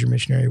missionary, always your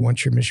missionary.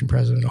 Once you're mission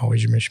president,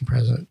 always your mission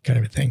president, kind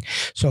of a thing.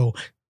 So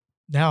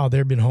now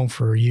they've been home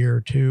for a year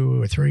or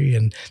 2 or 3,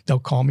 and they'll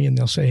call me and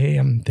they'll say, hey,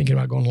 I'm thinking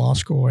about going to law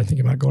school, or I'm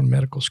thinking about going to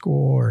medical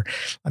school, or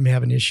I'm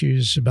having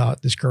issues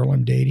about this girl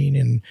I'm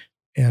dating.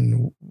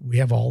 And we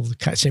have all the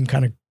same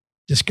kind of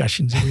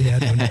discussions that we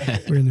had when we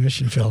were in the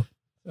mission field.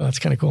 So that's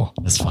kind of cool.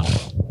 That's fun.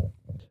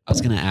 I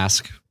was going to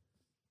ask,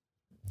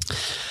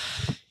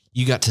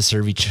 you got to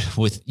serve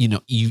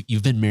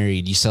you've been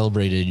married. You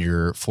celebrated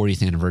your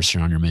 40th anniversary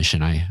on your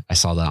mission. I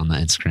saw that on the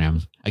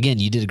Instagram. Again,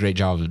 you did a great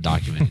job of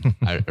documenting.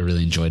 I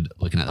really enjoyed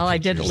looking at the I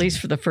did at least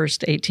for the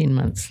first 18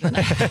 months. Then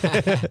went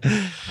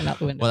out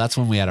the window. Well, that's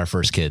when we had our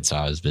first kid, so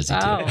I was busy too.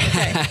 Oh,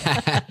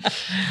 okay.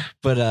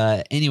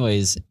 But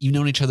anyways, you've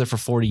known each other for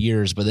 40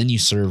 years, but then you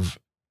serve,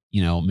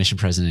 mission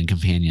president and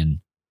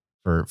companion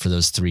for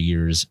those 3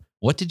 years.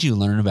 What did you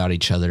learn about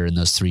each other in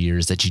those 3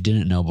 years that you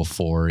didn't know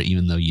before,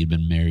 even though you'd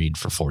been married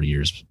for 40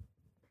 years?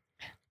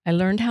 I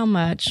learned how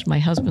much my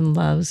husband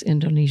loves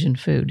Indonesian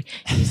food.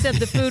 He said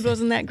the food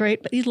wasn't that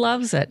great, but he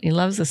loves it. He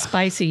loves the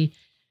spicy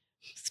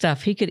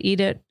stuff. He could eat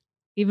it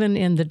even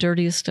in the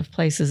dirtiest of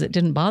places. It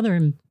didn't bother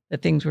him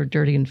that things were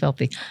dirty and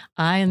filthy.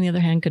 I, on the other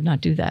hand, could not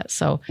do that.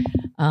 So,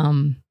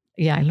 I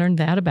learned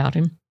that about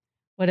him.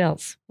 What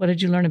else? What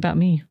did you learn about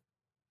me?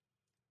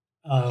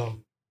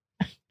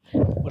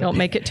 Don't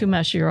make it too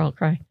mushy or I'll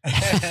cry.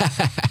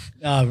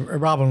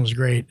 Robin was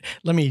great.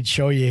 Let me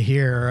show you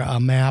here a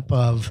map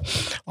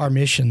of our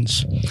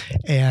missions.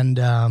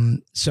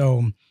 And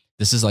so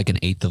this is like an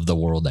eighth of the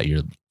world that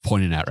you're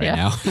pointing at right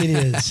now. It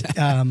is.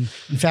 In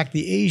fact,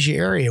 the Asia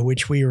area,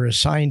 which we were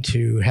assigned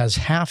to, has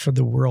half of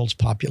the world's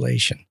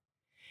population.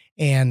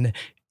 And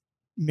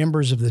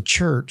members of the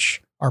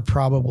church are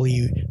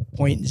probably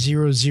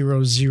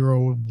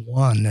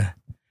 0.0001.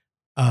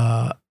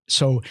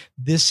 So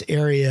this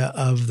area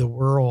of the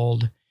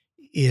world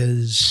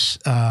is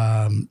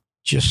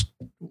just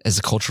as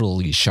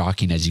culturally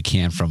shocking as you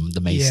can from the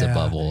Mesa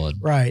bubble.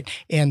 Right.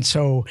 And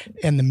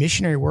the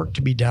missionary work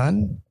to be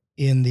done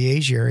in the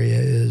Asia area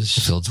is...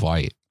 The field's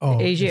white.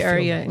 The Asia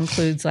area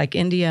includes like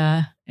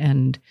India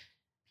and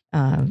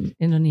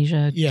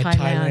Indonesia,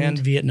 Thailand,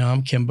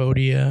 Vietnam,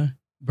 Cambodia,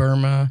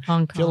 Burma,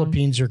 Hong Kong.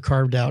 Philippines are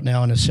carved out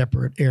now in a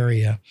separate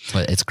area.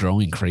 But it's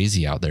growing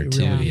crazy out there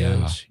too. Really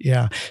is.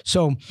 Yeah.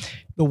 So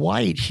the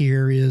white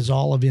here is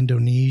all of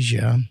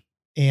Indonesia.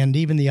 And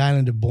even the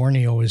island of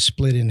Borneo is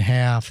split in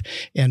half,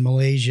 and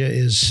Malaysia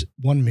is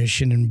one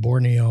mission and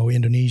Borneo,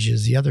 Indonesia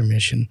is the other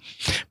mission.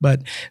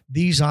 But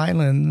these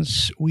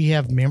islands, we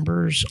have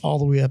members all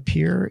the way up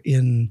here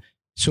in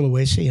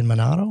Sulawesi and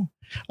Manado.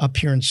 Up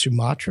here in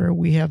Sumatra,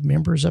 we have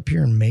members up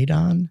here in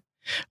Medan.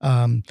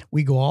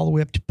 We go all the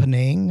way up to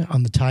Penang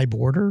on the Thai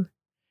border.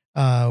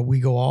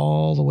 We go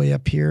all the way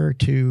up here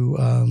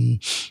to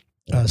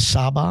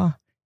Sabah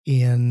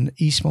in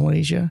East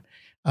Malaysia.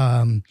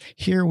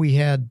 Here we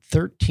had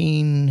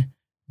 13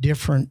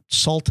 different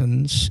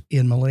sultans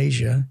in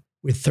Malaysia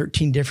with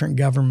 13 different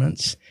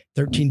governments,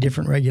 13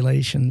 different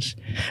regulations.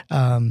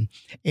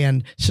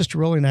 And Sister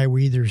Rowley and I were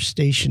either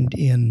stationed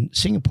in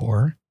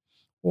Singapore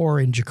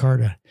or in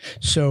Jakarta.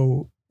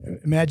 So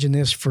imagine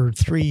this, for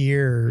 3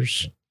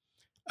 years,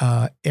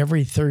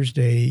 every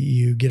Thursday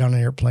you get on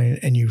an airplane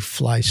and you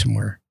fly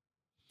somewhere.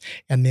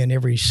 And then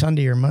every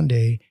Sunday or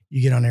Monday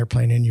you get on an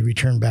airplane and you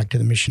return back to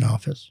the mission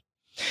office.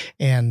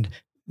 And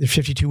there's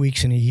 52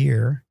 weeks in a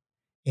year.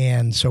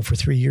 And so for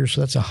 3 years,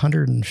 so that's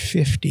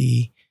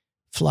 150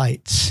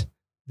 flights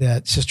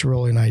that Sister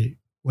Rowley and I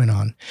went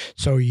on.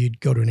 So you'd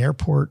go to an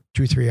airport,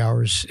 2 or 3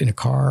 hours in a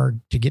car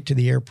to get to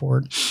the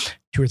airport,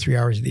 2 or 3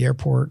 hours at the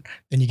airport.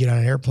 Then you get on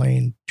an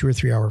airplane, 2 or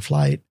 3 hour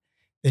flight.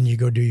 Then you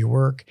go do your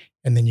work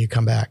and then you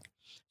come back.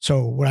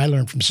 So what I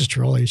learned from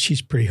Sister Rowley is she's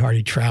a pretty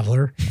hardy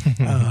traveler.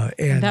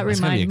 And that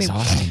reminded me,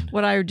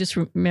 what I just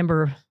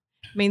remember,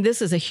 I mean,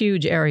 this is a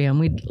huge area.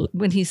 And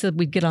when he said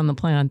we'd get on the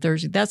plane on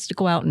Thursday, that's to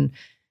go out and,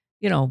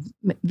 you know,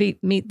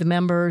 meet the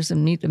members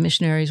and meet the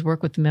missionaries,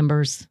 work with the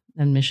members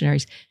and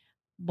missionaries.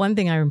 One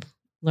thing I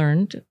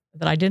learned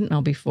that I didn't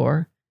know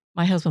before,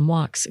 my husband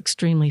walks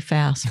extremely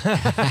fast.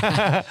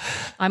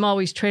 I'm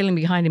always trailing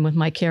behind him with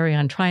my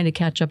carry-on, trying to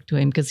catch up to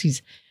him because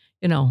he's,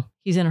 you know,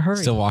 he's in a hurry.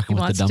 Still walking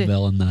with the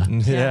dumbbell and the...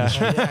 Yeah.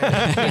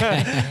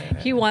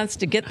 He wants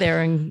to get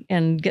there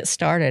and get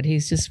started.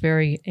 He's just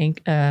very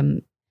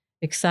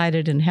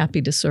excited and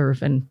happy to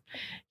serve. And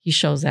he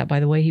shows that by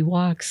the way he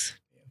walks.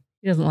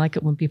 He doesn't like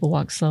it when people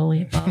walk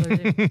slowly. It bothers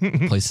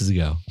him. Places to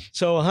go.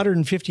 So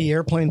 150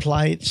 airplane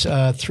flights,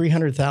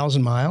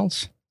 300,000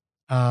 miles.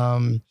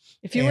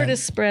 If you were to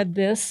spread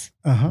this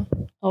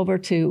over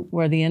to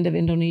where the end of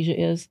Indonesia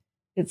is,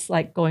 it's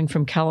like going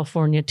from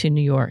California to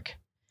New York.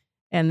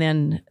 And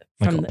then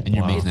from and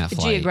you're making that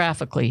flight.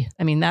 Geographically,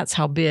 I mean, that's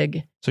how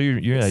big. So you're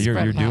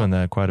doing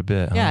that quite a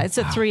bit. Huh? Yeah, it's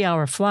a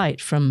 3-hour flight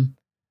from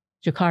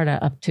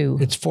Jakarta up to.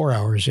 It's 4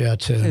 hours, to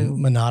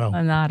Manado.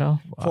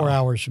 Manado. Wow. 4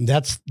 hours from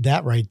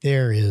that right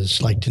there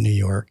is like to New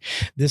York.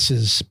 This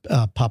is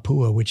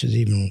Papua, which is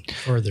even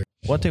further.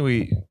 One thing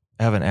we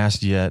haven't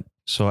asked yet.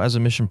 So as a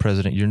mission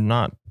president, you're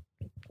not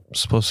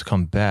supposed to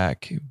come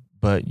back,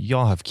 but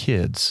y'all have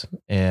kids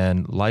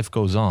and life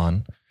goes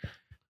on.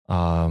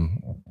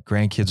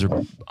 Grandkids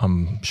are,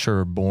 I'm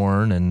sure,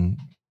 born and,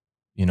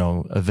 you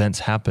know, events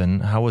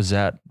happen. How was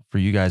that for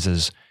you guys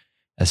as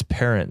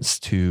parents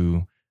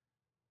to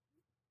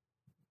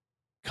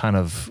kind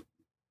of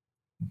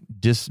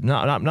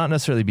not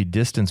necessarily be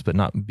distant, but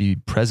not be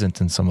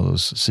present in some of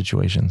those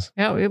situations?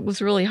 Yeah, it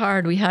was really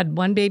hard. We had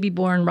one baby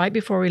born right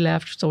before we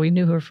left, so we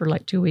knew her for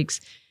like 2 weeks.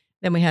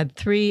 Then we had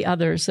 3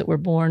 others that were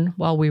born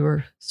while we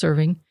were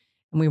serving,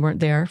 and we weren't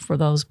there for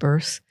those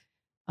births.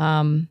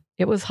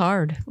 It was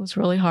hard. It was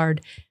really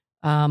hard.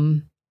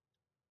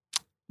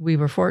 We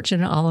were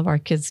fortunate. All of our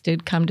kids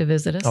did come to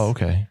visit us. Oh,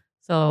 okay.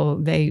 So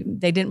they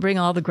didn't bring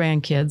all the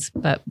grandkids,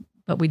 but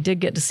we did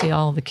get to see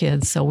all the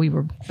kids. So we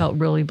felt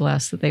really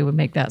blessed that they would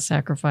make that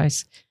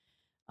sacrifice.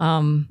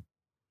 But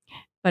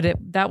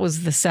that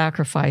was the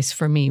sacrifice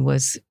for me,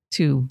 was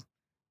to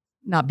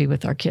not be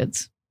with our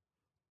kids.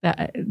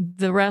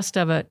 The rest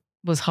of it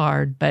was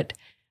hard, but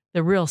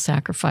the real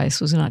sacrifice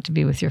was not to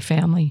be with your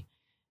family.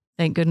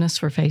 Thank goodness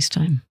for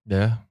FaceTime.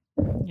 Yeah.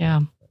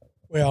 Yeah.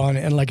 Well,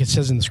 and like it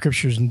says in the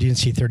scriptures in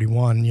D&C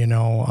 31, you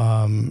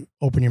know,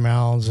 open your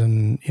mouths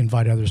and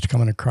invite others to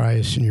come into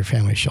Christ and your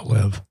family shall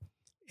live.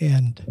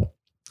 And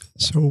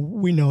so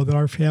we know that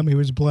our family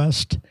was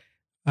blessed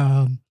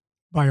by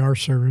our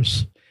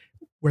service,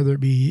 whether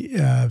it be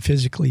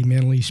physically,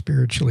 mentally,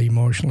 spiritually,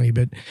 emotionally,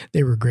 but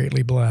they were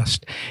greatly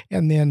blessed.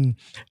 And then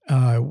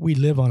we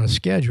live on a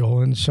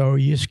schedule. And so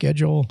you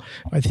schedule,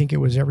 I think it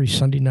was every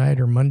Sunday night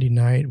or Monday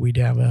night, we'd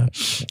have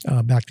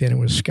back then it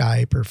was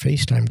Skype or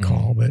FaceTime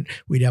call, but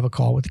we'd have a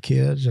call with the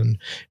kids and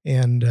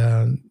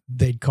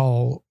they'd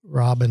call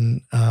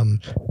Robin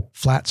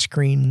flat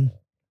screen.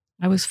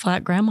 I was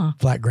flat grandma.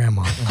 Flat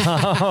grandma.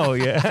 Oh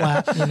yeah.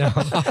 Flat, you know,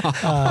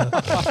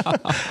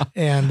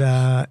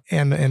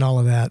 and all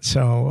of that.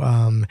 So,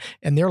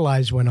 and their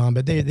lives went on,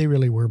 but they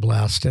really were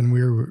blessed, and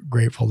we were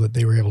grateful that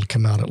they were able to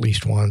come out at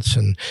least once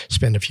and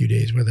spend a few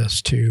days with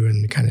us too,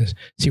 and kind of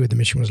see what the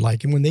mission was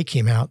like. And when they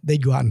came out,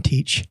 they'd go out and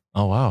teach.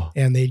 Oh wow.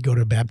 And they'd go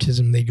to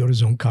baptism, they'd go to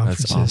zone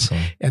conferences. That's awesome.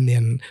 And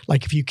then,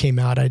 like, if you came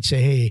out, I'd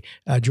say, hey,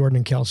 Jordan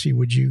and Kelsey,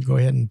 would you go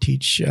ahead and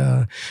teach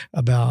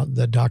about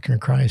the doctrine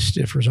of Christ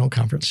for zone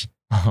conference?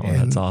 Oh,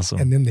 that's awesome.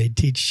 And then they'd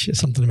teach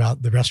something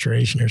about the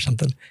restoration or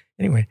something.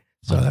 Anyway,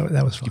 so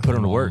that was fun. You put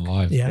them to work.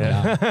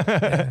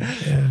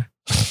 Yeah.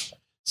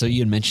 So you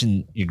had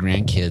mentioned your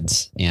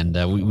grandkids, and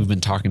we've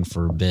been talking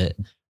for a bit.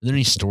 Are there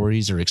any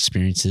stories or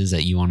experiences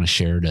that you want to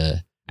share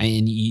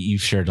and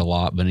you've shared a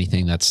lot, but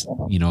anything that's,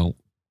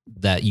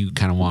 that you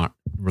kind of want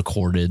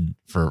recorded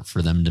for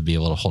them to be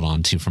able to hold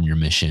on to from your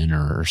mission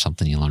or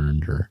something you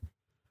learned, or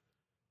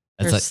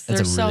that's a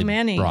really so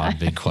many. broad,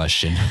 big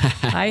question.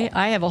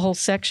 I have a whole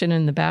section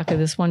in the back of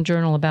this one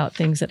journal about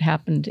things that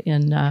happened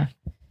in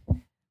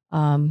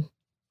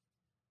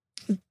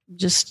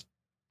just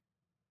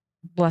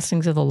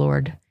blessings of the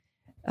Lord.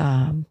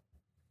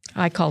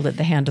 I called it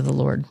the hand of the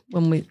Lord.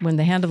 When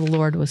the hand of the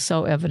Lord was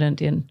so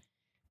evident in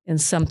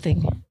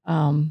something,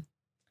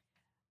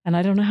 and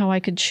I don't know how I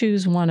could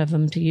choose one of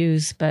them to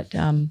use, but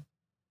I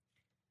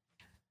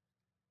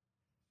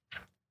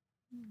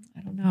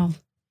don't know.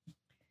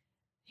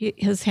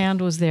 His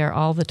hand was there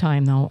all the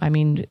time, though. I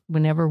mean,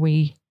 whenever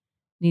we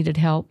needed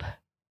help,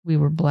 we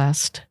were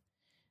blessed.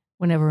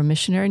 Whenever a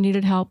missionary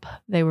needed help,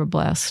 they were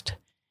blessed.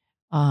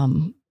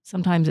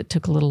 Sometimes it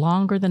took a little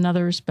longer than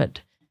others,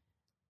 but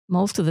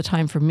most of the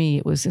time for me,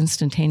 it was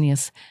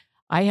instantaneous.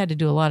 I had to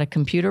do a lot of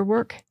computer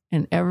work,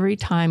 and every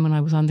time when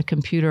I was on the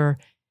computer,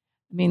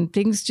 I mean,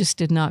 things just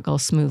did not go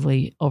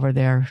smoothly over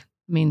there.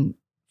 I mean,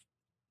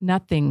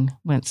 nothing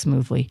went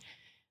smoothly.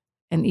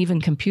 And even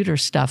computer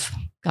stuff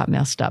got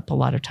messed up a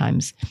lot of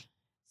times.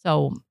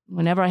 So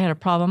whenever I had a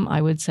problem,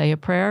 I would say a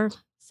prayer.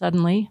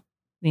 Suddenly,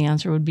 the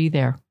answer would be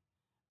there.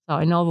 So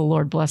I know the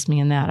Lord blessed me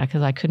in that,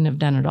 because I couldn't have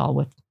done it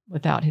all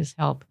without his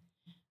help.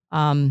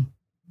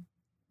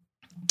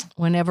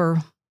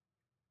 Whenever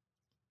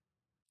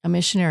a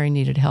missionary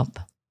needed help,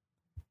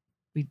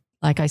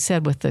 like I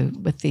said, with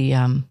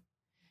the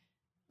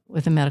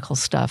medical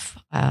stuff,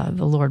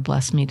 the Lord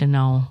blessed me to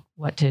know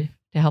what to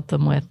help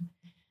them with.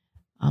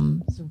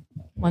 So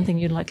one thing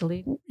you'd like to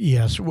lead?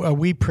 Yes.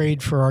 We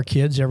prayed for our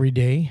kids every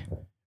day,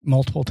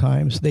 multiple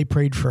times. They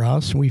prayed for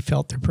us, and we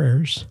felt their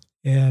prayers.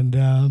 And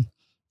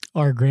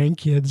our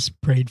grandkids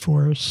prayed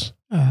for us.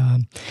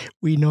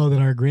 We know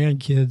that our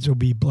grandkids will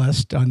be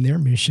blessed on their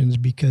missions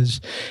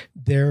because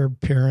their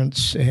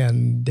parents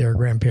and their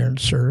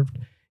grandparents served.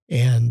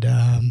 And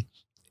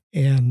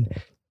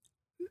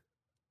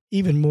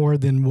even more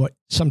than what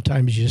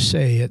sometimes you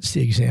say, it's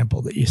the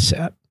example that you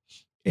set.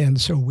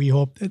 And so we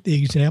hope that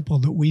the example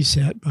that we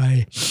set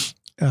by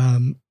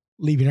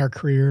leaving our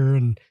career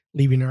and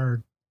leaving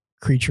our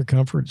creature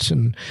comforts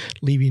and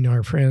leaving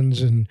our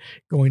friends and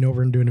going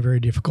over and doing a very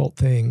difficult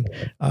thing,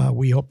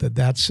 we hope that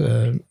that's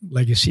a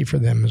legacy for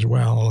them as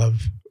well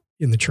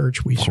in the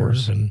church we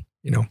serve. And,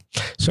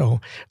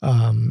 so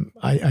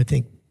I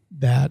think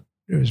that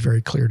it was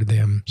very clear to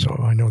them. So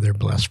I know they're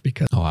blessed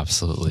because. Oh,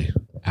 absolutely.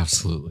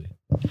 Absolutely.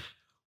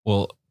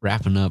 Well,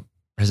 wrapping up,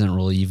 President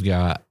Rowley,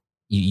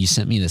 you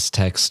sent me this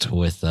text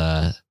with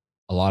a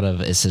lot of,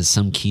 it says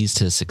some keys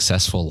to a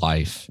successful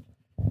life.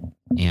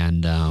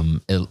 And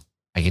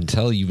I can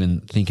tell you've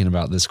been thinking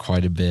about this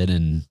quite a bit.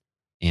 And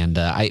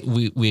I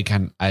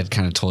had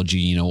kind of told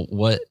you,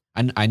 what,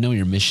 I know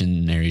your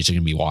missionaries are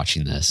going to be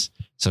watching this.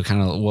 So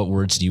kind of what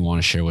words do you want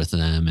to share with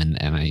them? And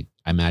I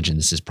imagine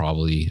this is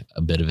probably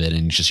a bit of it,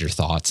 and just your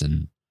thoughts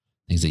and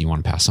things that you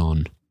want to pass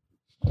on.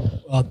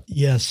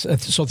 Yes.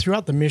 So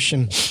throughout the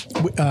mission,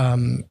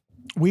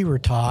 we were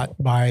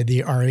taught by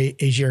our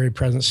Asia Area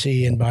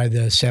Presidency and by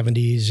the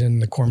 70s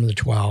and the Quorum of the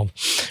 12,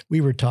 we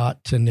were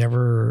taught to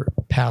never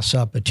pass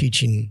up a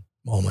teaching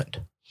moment.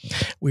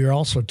 We were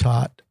also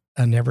taught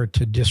never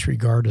to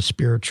disregard a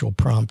spiritual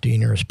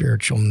prompting or a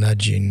spiritual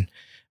nudging,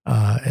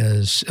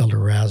 as Elder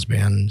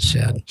Rasband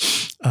said.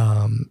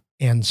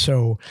 And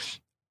so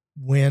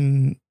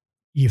when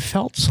you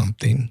felt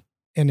something,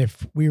 and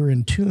if we were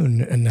in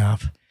tune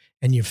enough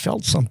and you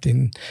felt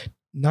something,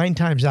 9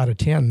 times out of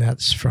 10,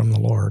 that's from the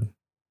Lord,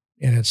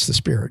 and it's the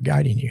Spirit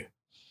guiding you.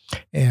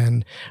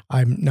 And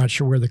I'm not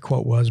sure where the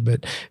quote was,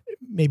 but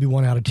maybe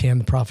 1 out of 10,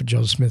 the prophet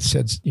Joseph Smith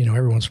said,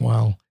 every once in a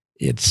while,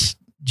 it's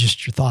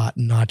just your thought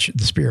and not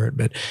the Spirit.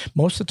 But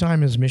most of the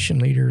time as mission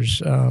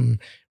leaders,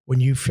 when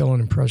you feel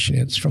an impression,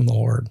 it's from the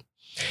Lord.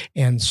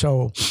 And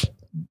so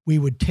we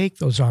would take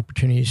those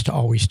opportunities to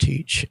always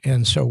teach.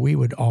 And so we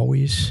would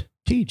always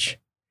teach.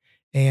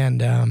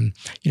 And,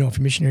 if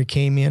a missionary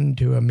came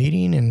into a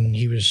meeting and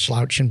he was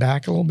slouching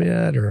back a little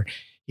bit, or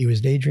he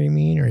was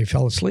daydreaming, or he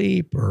fell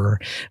asleep, or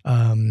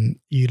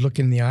you look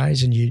in the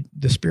eyes and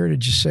the Spirit would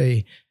just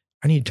say,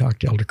 I need to talk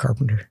to Elder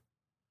Carpenter.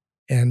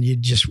 And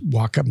you'd just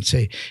walk up and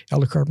say,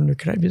 Elder Carpenter,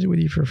 could I visit with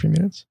you for a few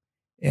minutes?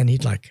 And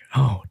he'd like,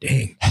 oh,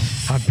 dang,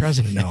 how'd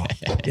President know?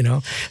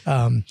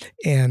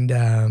 And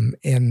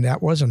that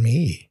wasn't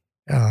me.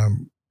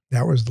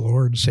 That was the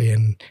Lord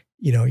saying,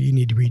 you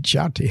need to reach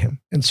out to him.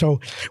 And so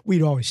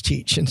we'd always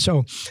teach. And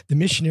so the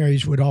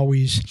missionaries would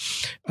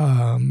always,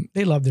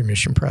 they loved their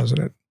mission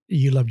president.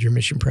 You loved your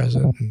mission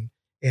president.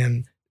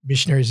 And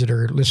missionaries that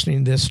are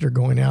listening to this, that are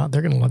going out,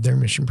 they're going to love their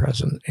mission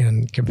president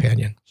and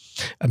companion,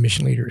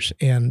 mission leaders.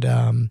 And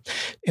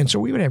so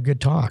we would have good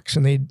talks,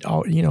 and they'd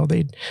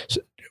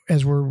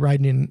as we're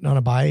riding in on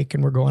a bike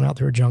and we're going out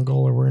through a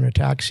jungle, or we're in a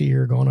taxi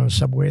or going on a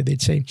subway,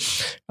 they'd say,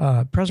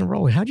 President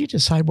Rowley, how'd you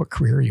decide what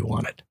career you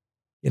wanted?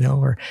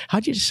 or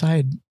how'd you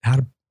decide how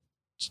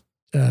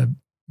to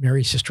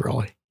marry Sister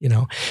Rowley,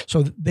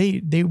 So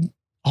they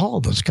all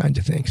of those kinds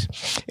of things.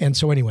 And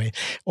so anyway,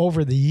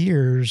 over the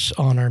years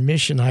on our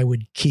mission, I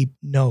would keep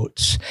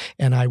notes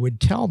and I would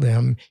tell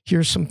them,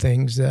 here's some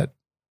things that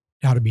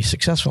how to be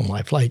successful in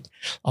life, like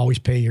always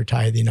pay your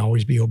tithing,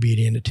 always be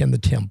obedient, attend the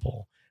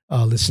temple,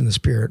 listen to the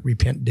Spirit,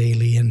 repent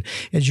daily. And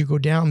as you go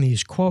down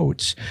these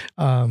quotes,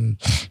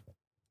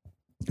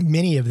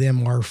 many of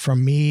them are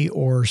from me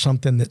or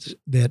something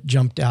that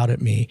jumped out at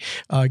me.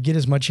 Get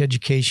as much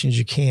education as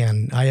you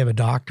can. I have a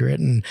doctorate,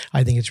 and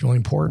I think it's really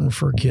important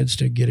for kids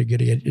to get a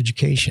good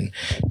education.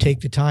 Take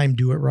the time,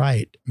 do it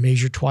right.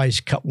 Measure twice,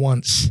 cut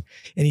once.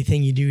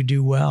 Anything you do,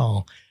 do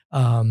well.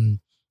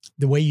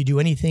 The way you do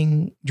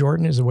anything,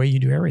 Jordan, is the way you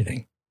do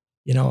everything.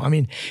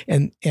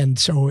 And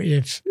so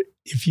if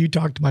you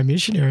talk to my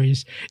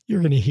missionaries,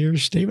 you're going to hear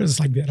statements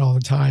like that all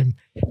the time.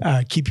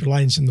 Keep your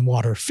lines in the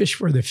water,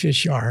 fish where the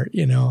fish are,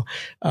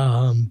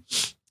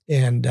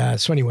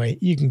 So anyway,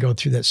 you can go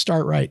through that.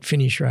 Start right,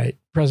 finish right.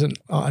 President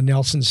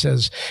Nelson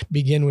says,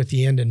 begin with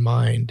the end in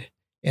mind.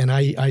 And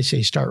I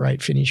say start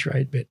right, finish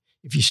right. But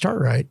if you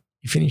start right,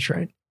 you finish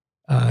right.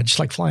 Just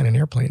like flying an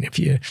airplane. If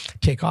you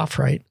take off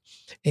right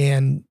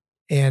and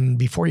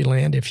before you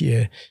land, if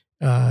you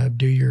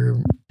do your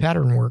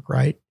pattern work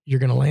right, you're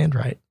going to land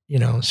right.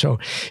 So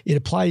it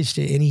applies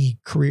to any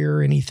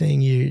career, anything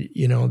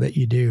that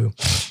you do.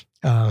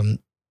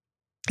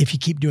 If you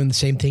keep doing the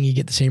same thing, you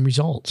get the same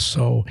results.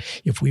 So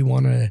if we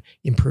want to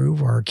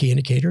improve our key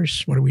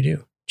indicators, what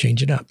do?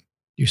 Change it up,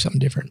 do something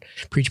different.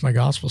 Preach My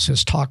Gospel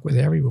says talk with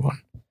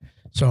everyone.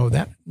 So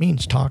that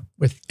means talk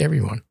with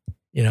everyone,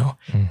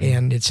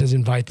 and it says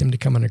invite them to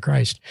come unto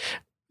Christ.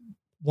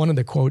 One of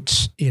the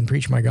quotes in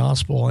Preach My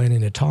Gospel and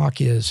in a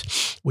talk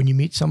is, when you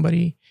meet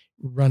somebody,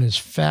 run as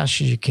fast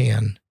as you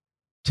can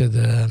to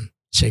the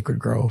Sacred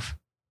Grove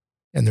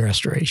and the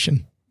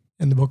Restoration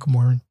and the Book of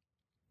Mormon.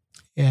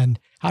 And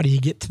how do you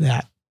get to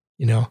that,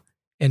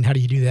 and how do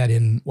you do that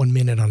in 1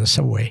 minute on the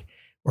subway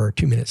or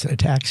 2 minutes in a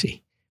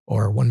taxi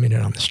or 1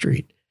 minute on the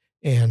street?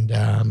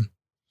 And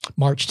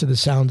march to the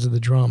sounds of the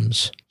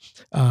drums.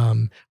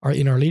 In our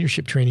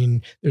leadership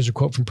training, there's a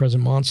quote from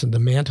President Monson: the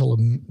mantle of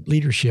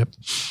leadership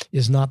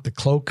is not the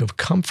cloak of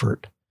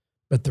comfort,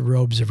 but the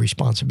robes of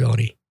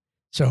responsibility.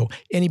 So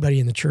anybody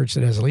in the church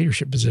that has a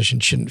leadership position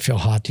shouldn't feel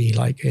haughty,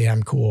 like, hey,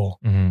 I'm cool.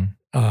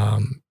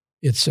 Mm-hmm.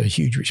 It's a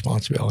huge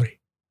responsibility,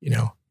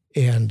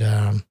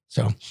 And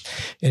so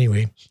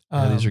anyway.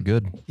 These are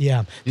good.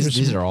 Yeah.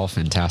 These are all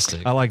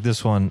fantastic. I like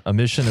this one. A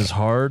mission is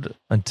hard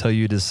until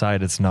you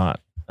decide it's not.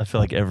 I feel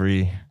like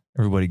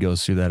everybody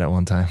goes through that at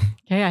one time.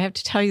 Okay, I have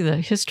to tell you the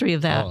history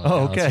of that.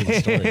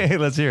 Okay.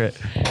 Let's hear it.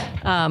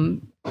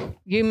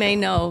 You may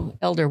know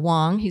Elder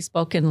Wong. He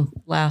spoke in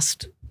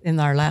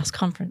our last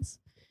conference.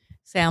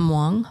 Sam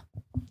Wong,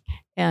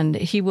 and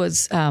he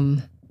was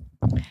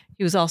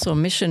also a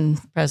mission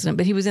president,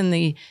 but he was in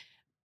the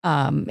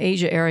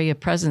Asia area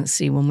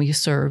presidency when we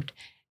served,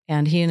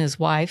 and he and his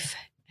wife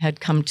had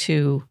come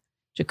to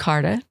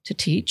Jakarta to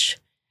teach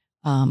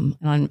on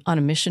a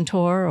mission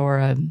tour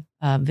or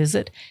a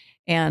visit,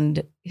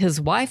 and his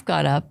wife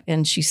got up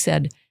and she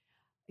said,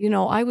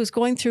 I was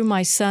going through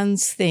my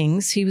son's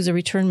things. He was a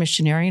return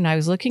missionary, and I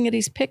was looking at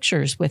his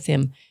pictures with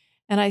him,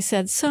 and I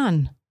said,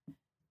 son,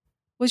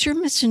 was your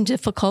mission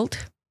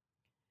difficult?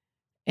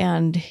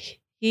 And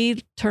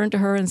he turned to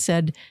her and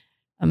said,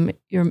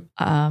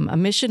 a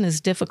mission is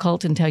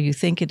difficult until you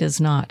think it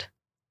is not.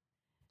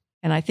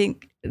 And I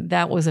think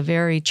that was a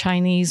very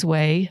Chinese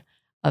way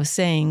of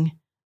saying,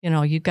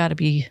 you've got to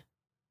be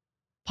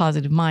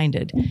positive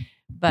minded.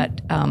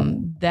 But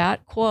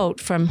that quote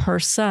from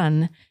her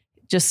son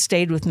just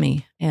stayed with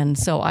me. And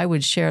so I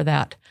would share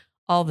that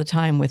all the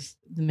time with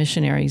the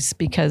missionaries,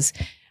 because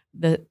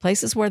the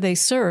places where they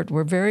served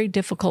were very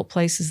difficult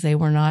places. They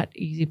were not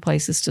easy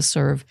places to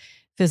serve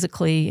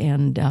physically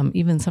and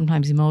even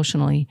sometimes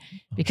emotionally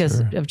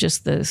because of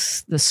just the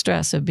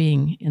stress of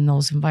being in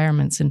those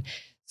environments. And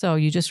so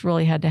you just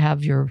really had to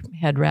have your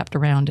head wrapped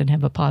around and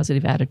have a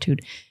positive attitude.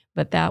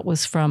 But that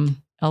was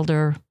from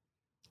Elder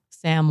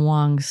Sam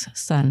Wong's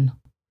son.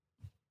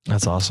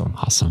 That's awesome.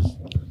 Awesome.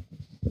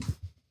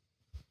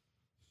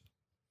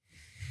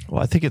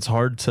 Well, I think it's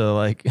hard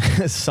to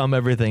sum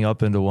everything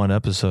up into one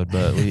episode,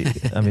 but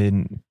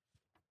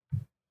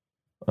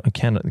I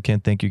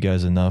can't thank you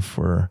guys enough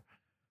for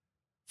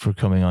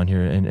coming on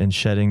here and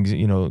shedding,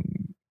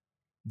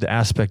 the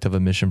aspect of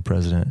a mission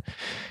president.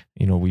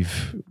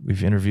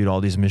 We've interviewed all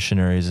these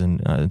missionaries,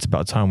 and it's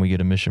about time we get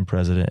a mission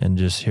president, and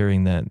just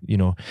hearing that,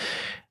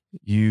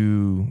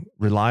 you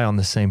rely on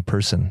the same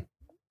person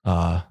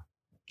to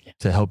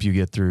help you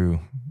get through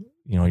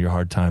your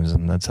hard times,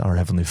 and that's our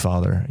Heavenly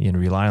Father.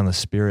 Rely on the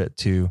Spirit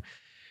to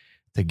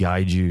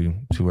guide you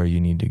to where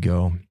you need to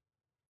go.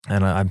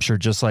 And I'm sure,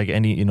 just like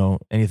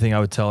anything I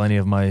would tell any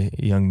of my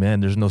young men,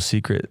 there's no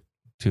secret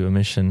to a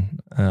mission.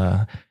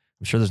 I'm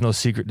sure there's no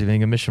secret to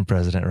being a mission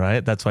president,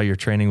 right? That's why your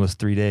training was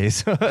 3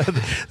 days.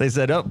 They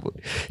said, "Oh,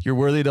 you're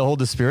worthy to hold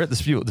the Spirit. The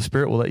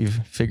Spirit will let you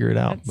figure it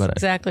out." That's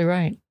exactly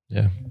right.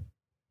 Yeah.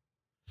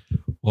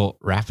 Well,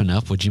 wrapping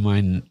up, would you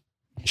mind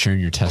sharing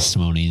your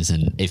testimonies?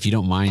 And if you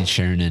don't mind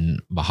sharing in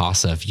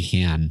Bahasa, if you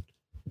can.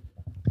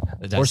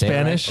 Or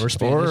Spanish, right? Or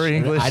Spanish, or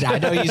English. I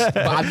know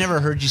I've never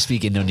heard you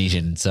speak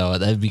Indonesian, so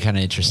that'd be kind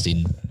of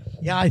interesting.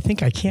 Yeah, I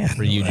think I can.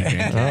 For you to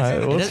drink. All right,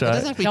 we'll It try.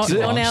 doesn't have to be Don't, too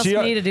don't long. ask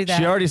me to do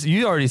that.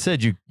 You already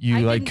said you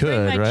I like didn't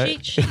bring could, my right?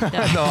 cheat sheet, though.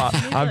 No,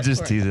 I'm Look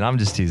just for it. teasing. I'm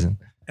just teasing.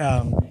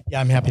 Yeah,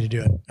 I'm happy to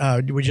do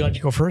it. Would you like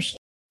to go first?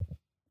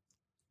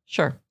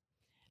 Sure.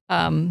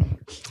 Well,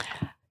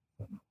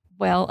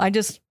 I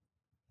just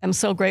am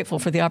so grateful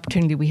for the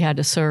opportunity we had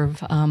to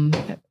serve.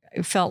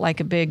 It felt like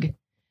a big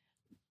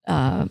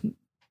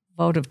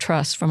vote of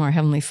trust from our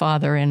Heavenly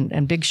Father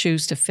and big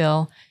shoes to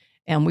fill.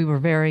 And we were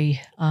very,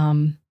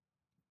 I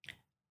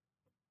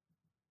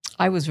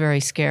was very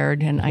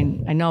scared. And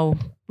I know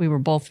we were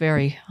both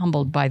very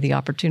humbled by the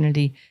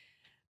opportunity.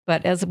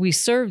 But as we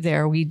served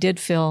there, we did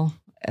feel,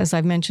 as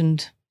I've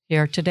mentioned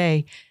here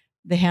today,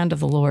 the hand of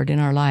the Lord in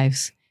our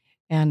lives.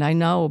 And I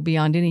know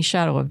beyond any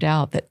shadow of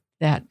doubt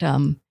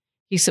that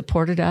He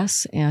supported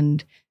us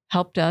and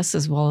helped us,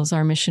 as well as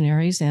our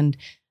missionaries and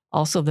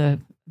also the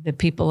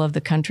people of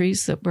the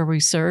countries where we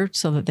served,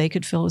 so that they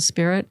could feel His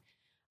Spirit,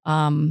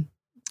 and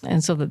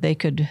so that they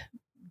could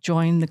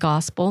join the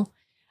gospel.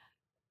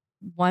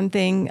 One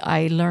thing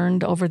I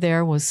learned over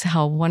there was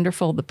how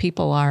wonderful the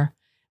people are.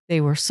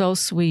 They were so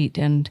sweet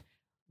and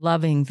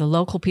loving. The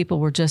local people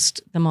were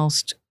just the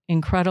most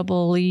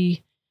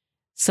incredibly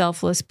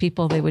selfless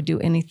people. They would do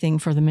anything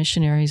for the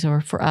missionaries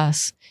or for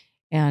us.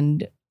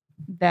 And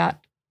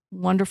that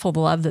wonderful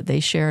love that they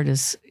shared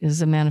is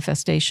a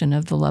manifestation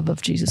of the love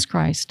of Jesus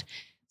Christ.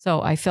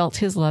 So I felt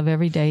His love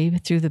every day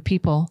through the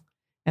people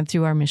and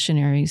through our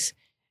missionaries.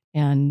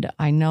 And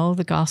I know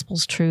the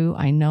gospel's true.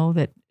 I know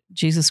that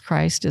Jesus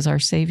Christ is our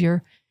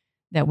Savior,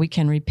 that we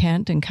can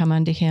repent and come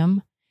unto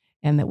Him,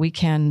 and that we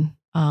can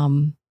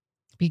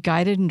be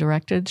guided and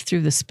directed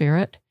through the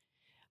Spirit.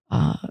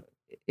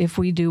 If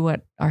we do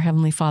what our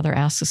Heavenly Father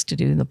asks us to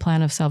do, the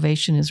plan of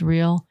salvation is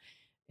real.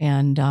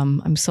 And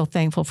I'm so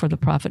thankful for the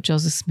prophet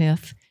Joseph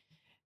Smith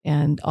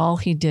and all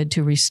he did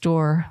to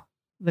restore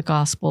the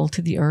gospel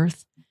to the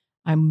earth.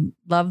 I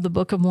love the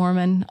Book of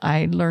Mormon.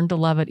 I learned to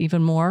love it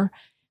even more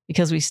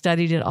because we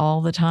studied it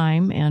all the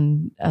time.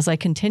 And as I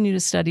continue to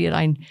study it,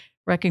 I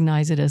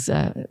recognize it as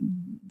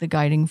the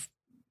guiding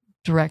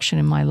direction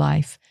in my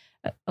life,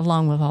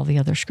 along with all the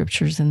other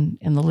scriptures and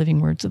the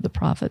living words of the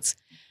prophets.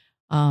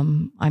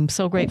 I'm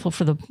so grateful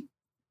for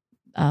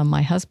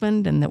my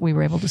husband and that we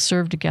were able to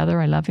serve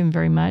together. I love him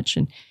very much,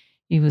 and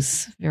he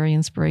was very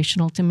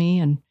inspirational to me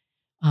and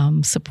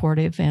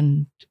supportive,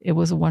 and it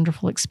was a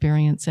wonderful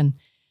experience. And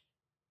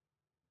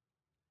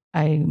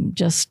I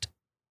just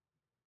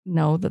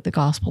know that the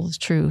gospel is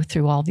true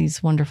through all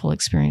these wonderful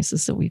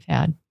experiences that we've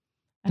had.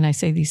 And I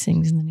say these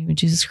things in the name of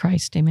Jesus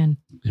Christ. Amen.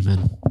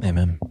 Amen.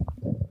 Amen.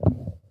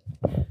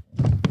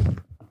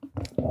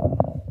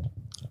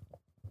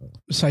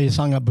 Saya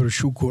sangat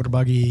bersyukur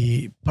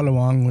bagi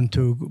peluang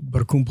untuk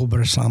berkumpul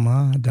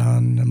bersama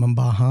dan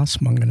membahas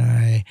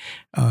mengenai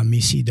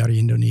misi dari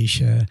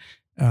Indonesia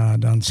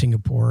dan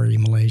Singapura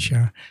di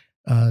Malaysia.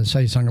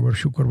 Saya sangat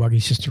bersyukur bagi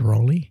Sister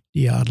Rowley.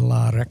 Dia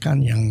adalah rekan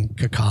yang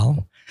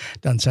kekal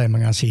dan saya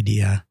mengasihi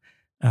dia.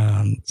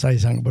 Saya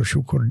sangat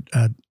bersyukur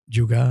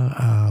juga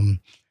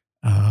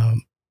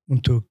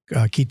untuk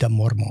Kitab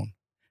Mormon,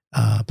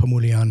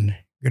 Pemulihan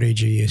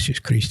Gereja Yesus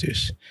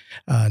Kristus,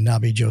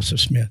 Nabi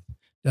Joseph Smith,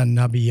 dan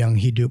Nabi yang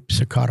hidup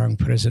sekarang,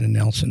 Presiden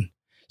Nelson.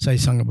 Saya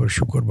sangat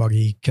bersyukur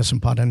bagi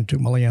kesempatan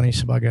untuk melayani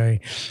sebagai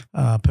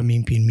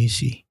pemimpin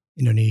misi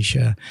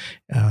Indonesia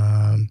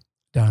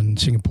dan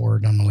Singapura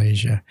dan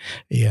Malaysia.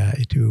 Ya,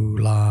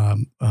 itulah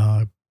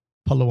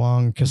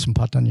peluang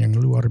kesempatan yang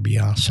luar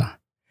biasa.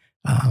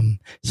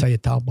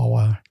 Saya tahu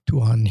bahwa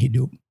Tuhan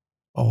hidup,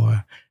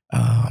 bahwa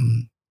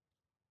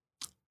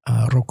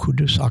Roh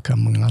Kudus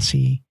akan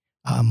mengasihi,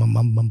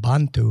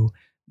 membantu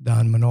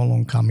dan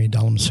menolong kami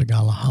dalam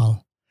segala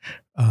hal.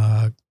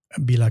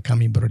 Bila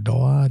kami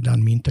berdoa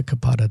dan minta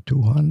kepada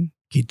Tuhan,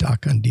 kita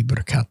akan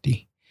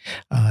diberkati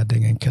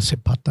dengan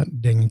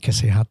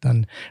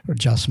kesehatan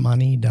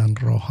jasmani dan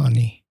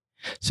rohani.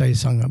 Saya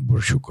sangat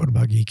bersyukur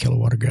bagi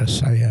keluarga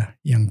saya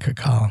yang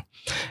kekal,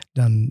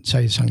 dan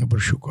saya sangat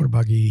bersyukur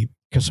bagi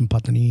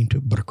kesempatan ini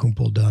untuk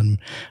berkumpul dan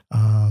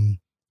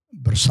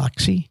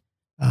bersaksi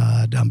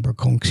dan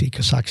berkongsi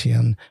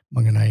kesaksian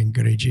mengenai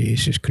Gereja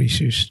Yesus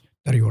Kristus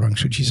dari orang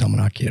suci zaman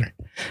akhir.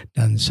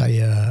 Dan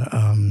saya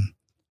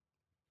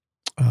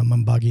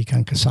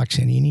membagikan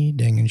kesaksian ini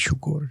dengan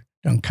syukur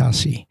dan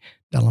kasih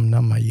dalam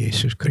nama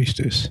Yesus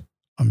Kristus.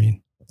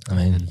 Amin.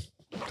 Amen.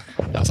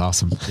 That's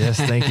awesome.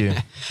 Yes, thank you.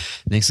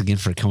 Thanks again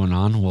for coming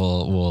on.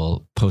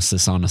 We'll post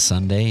this on a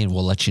Sunday and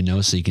we'll let you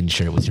know so you can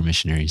share it with your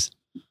missionaries.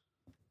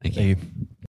 Thank you. Thank you.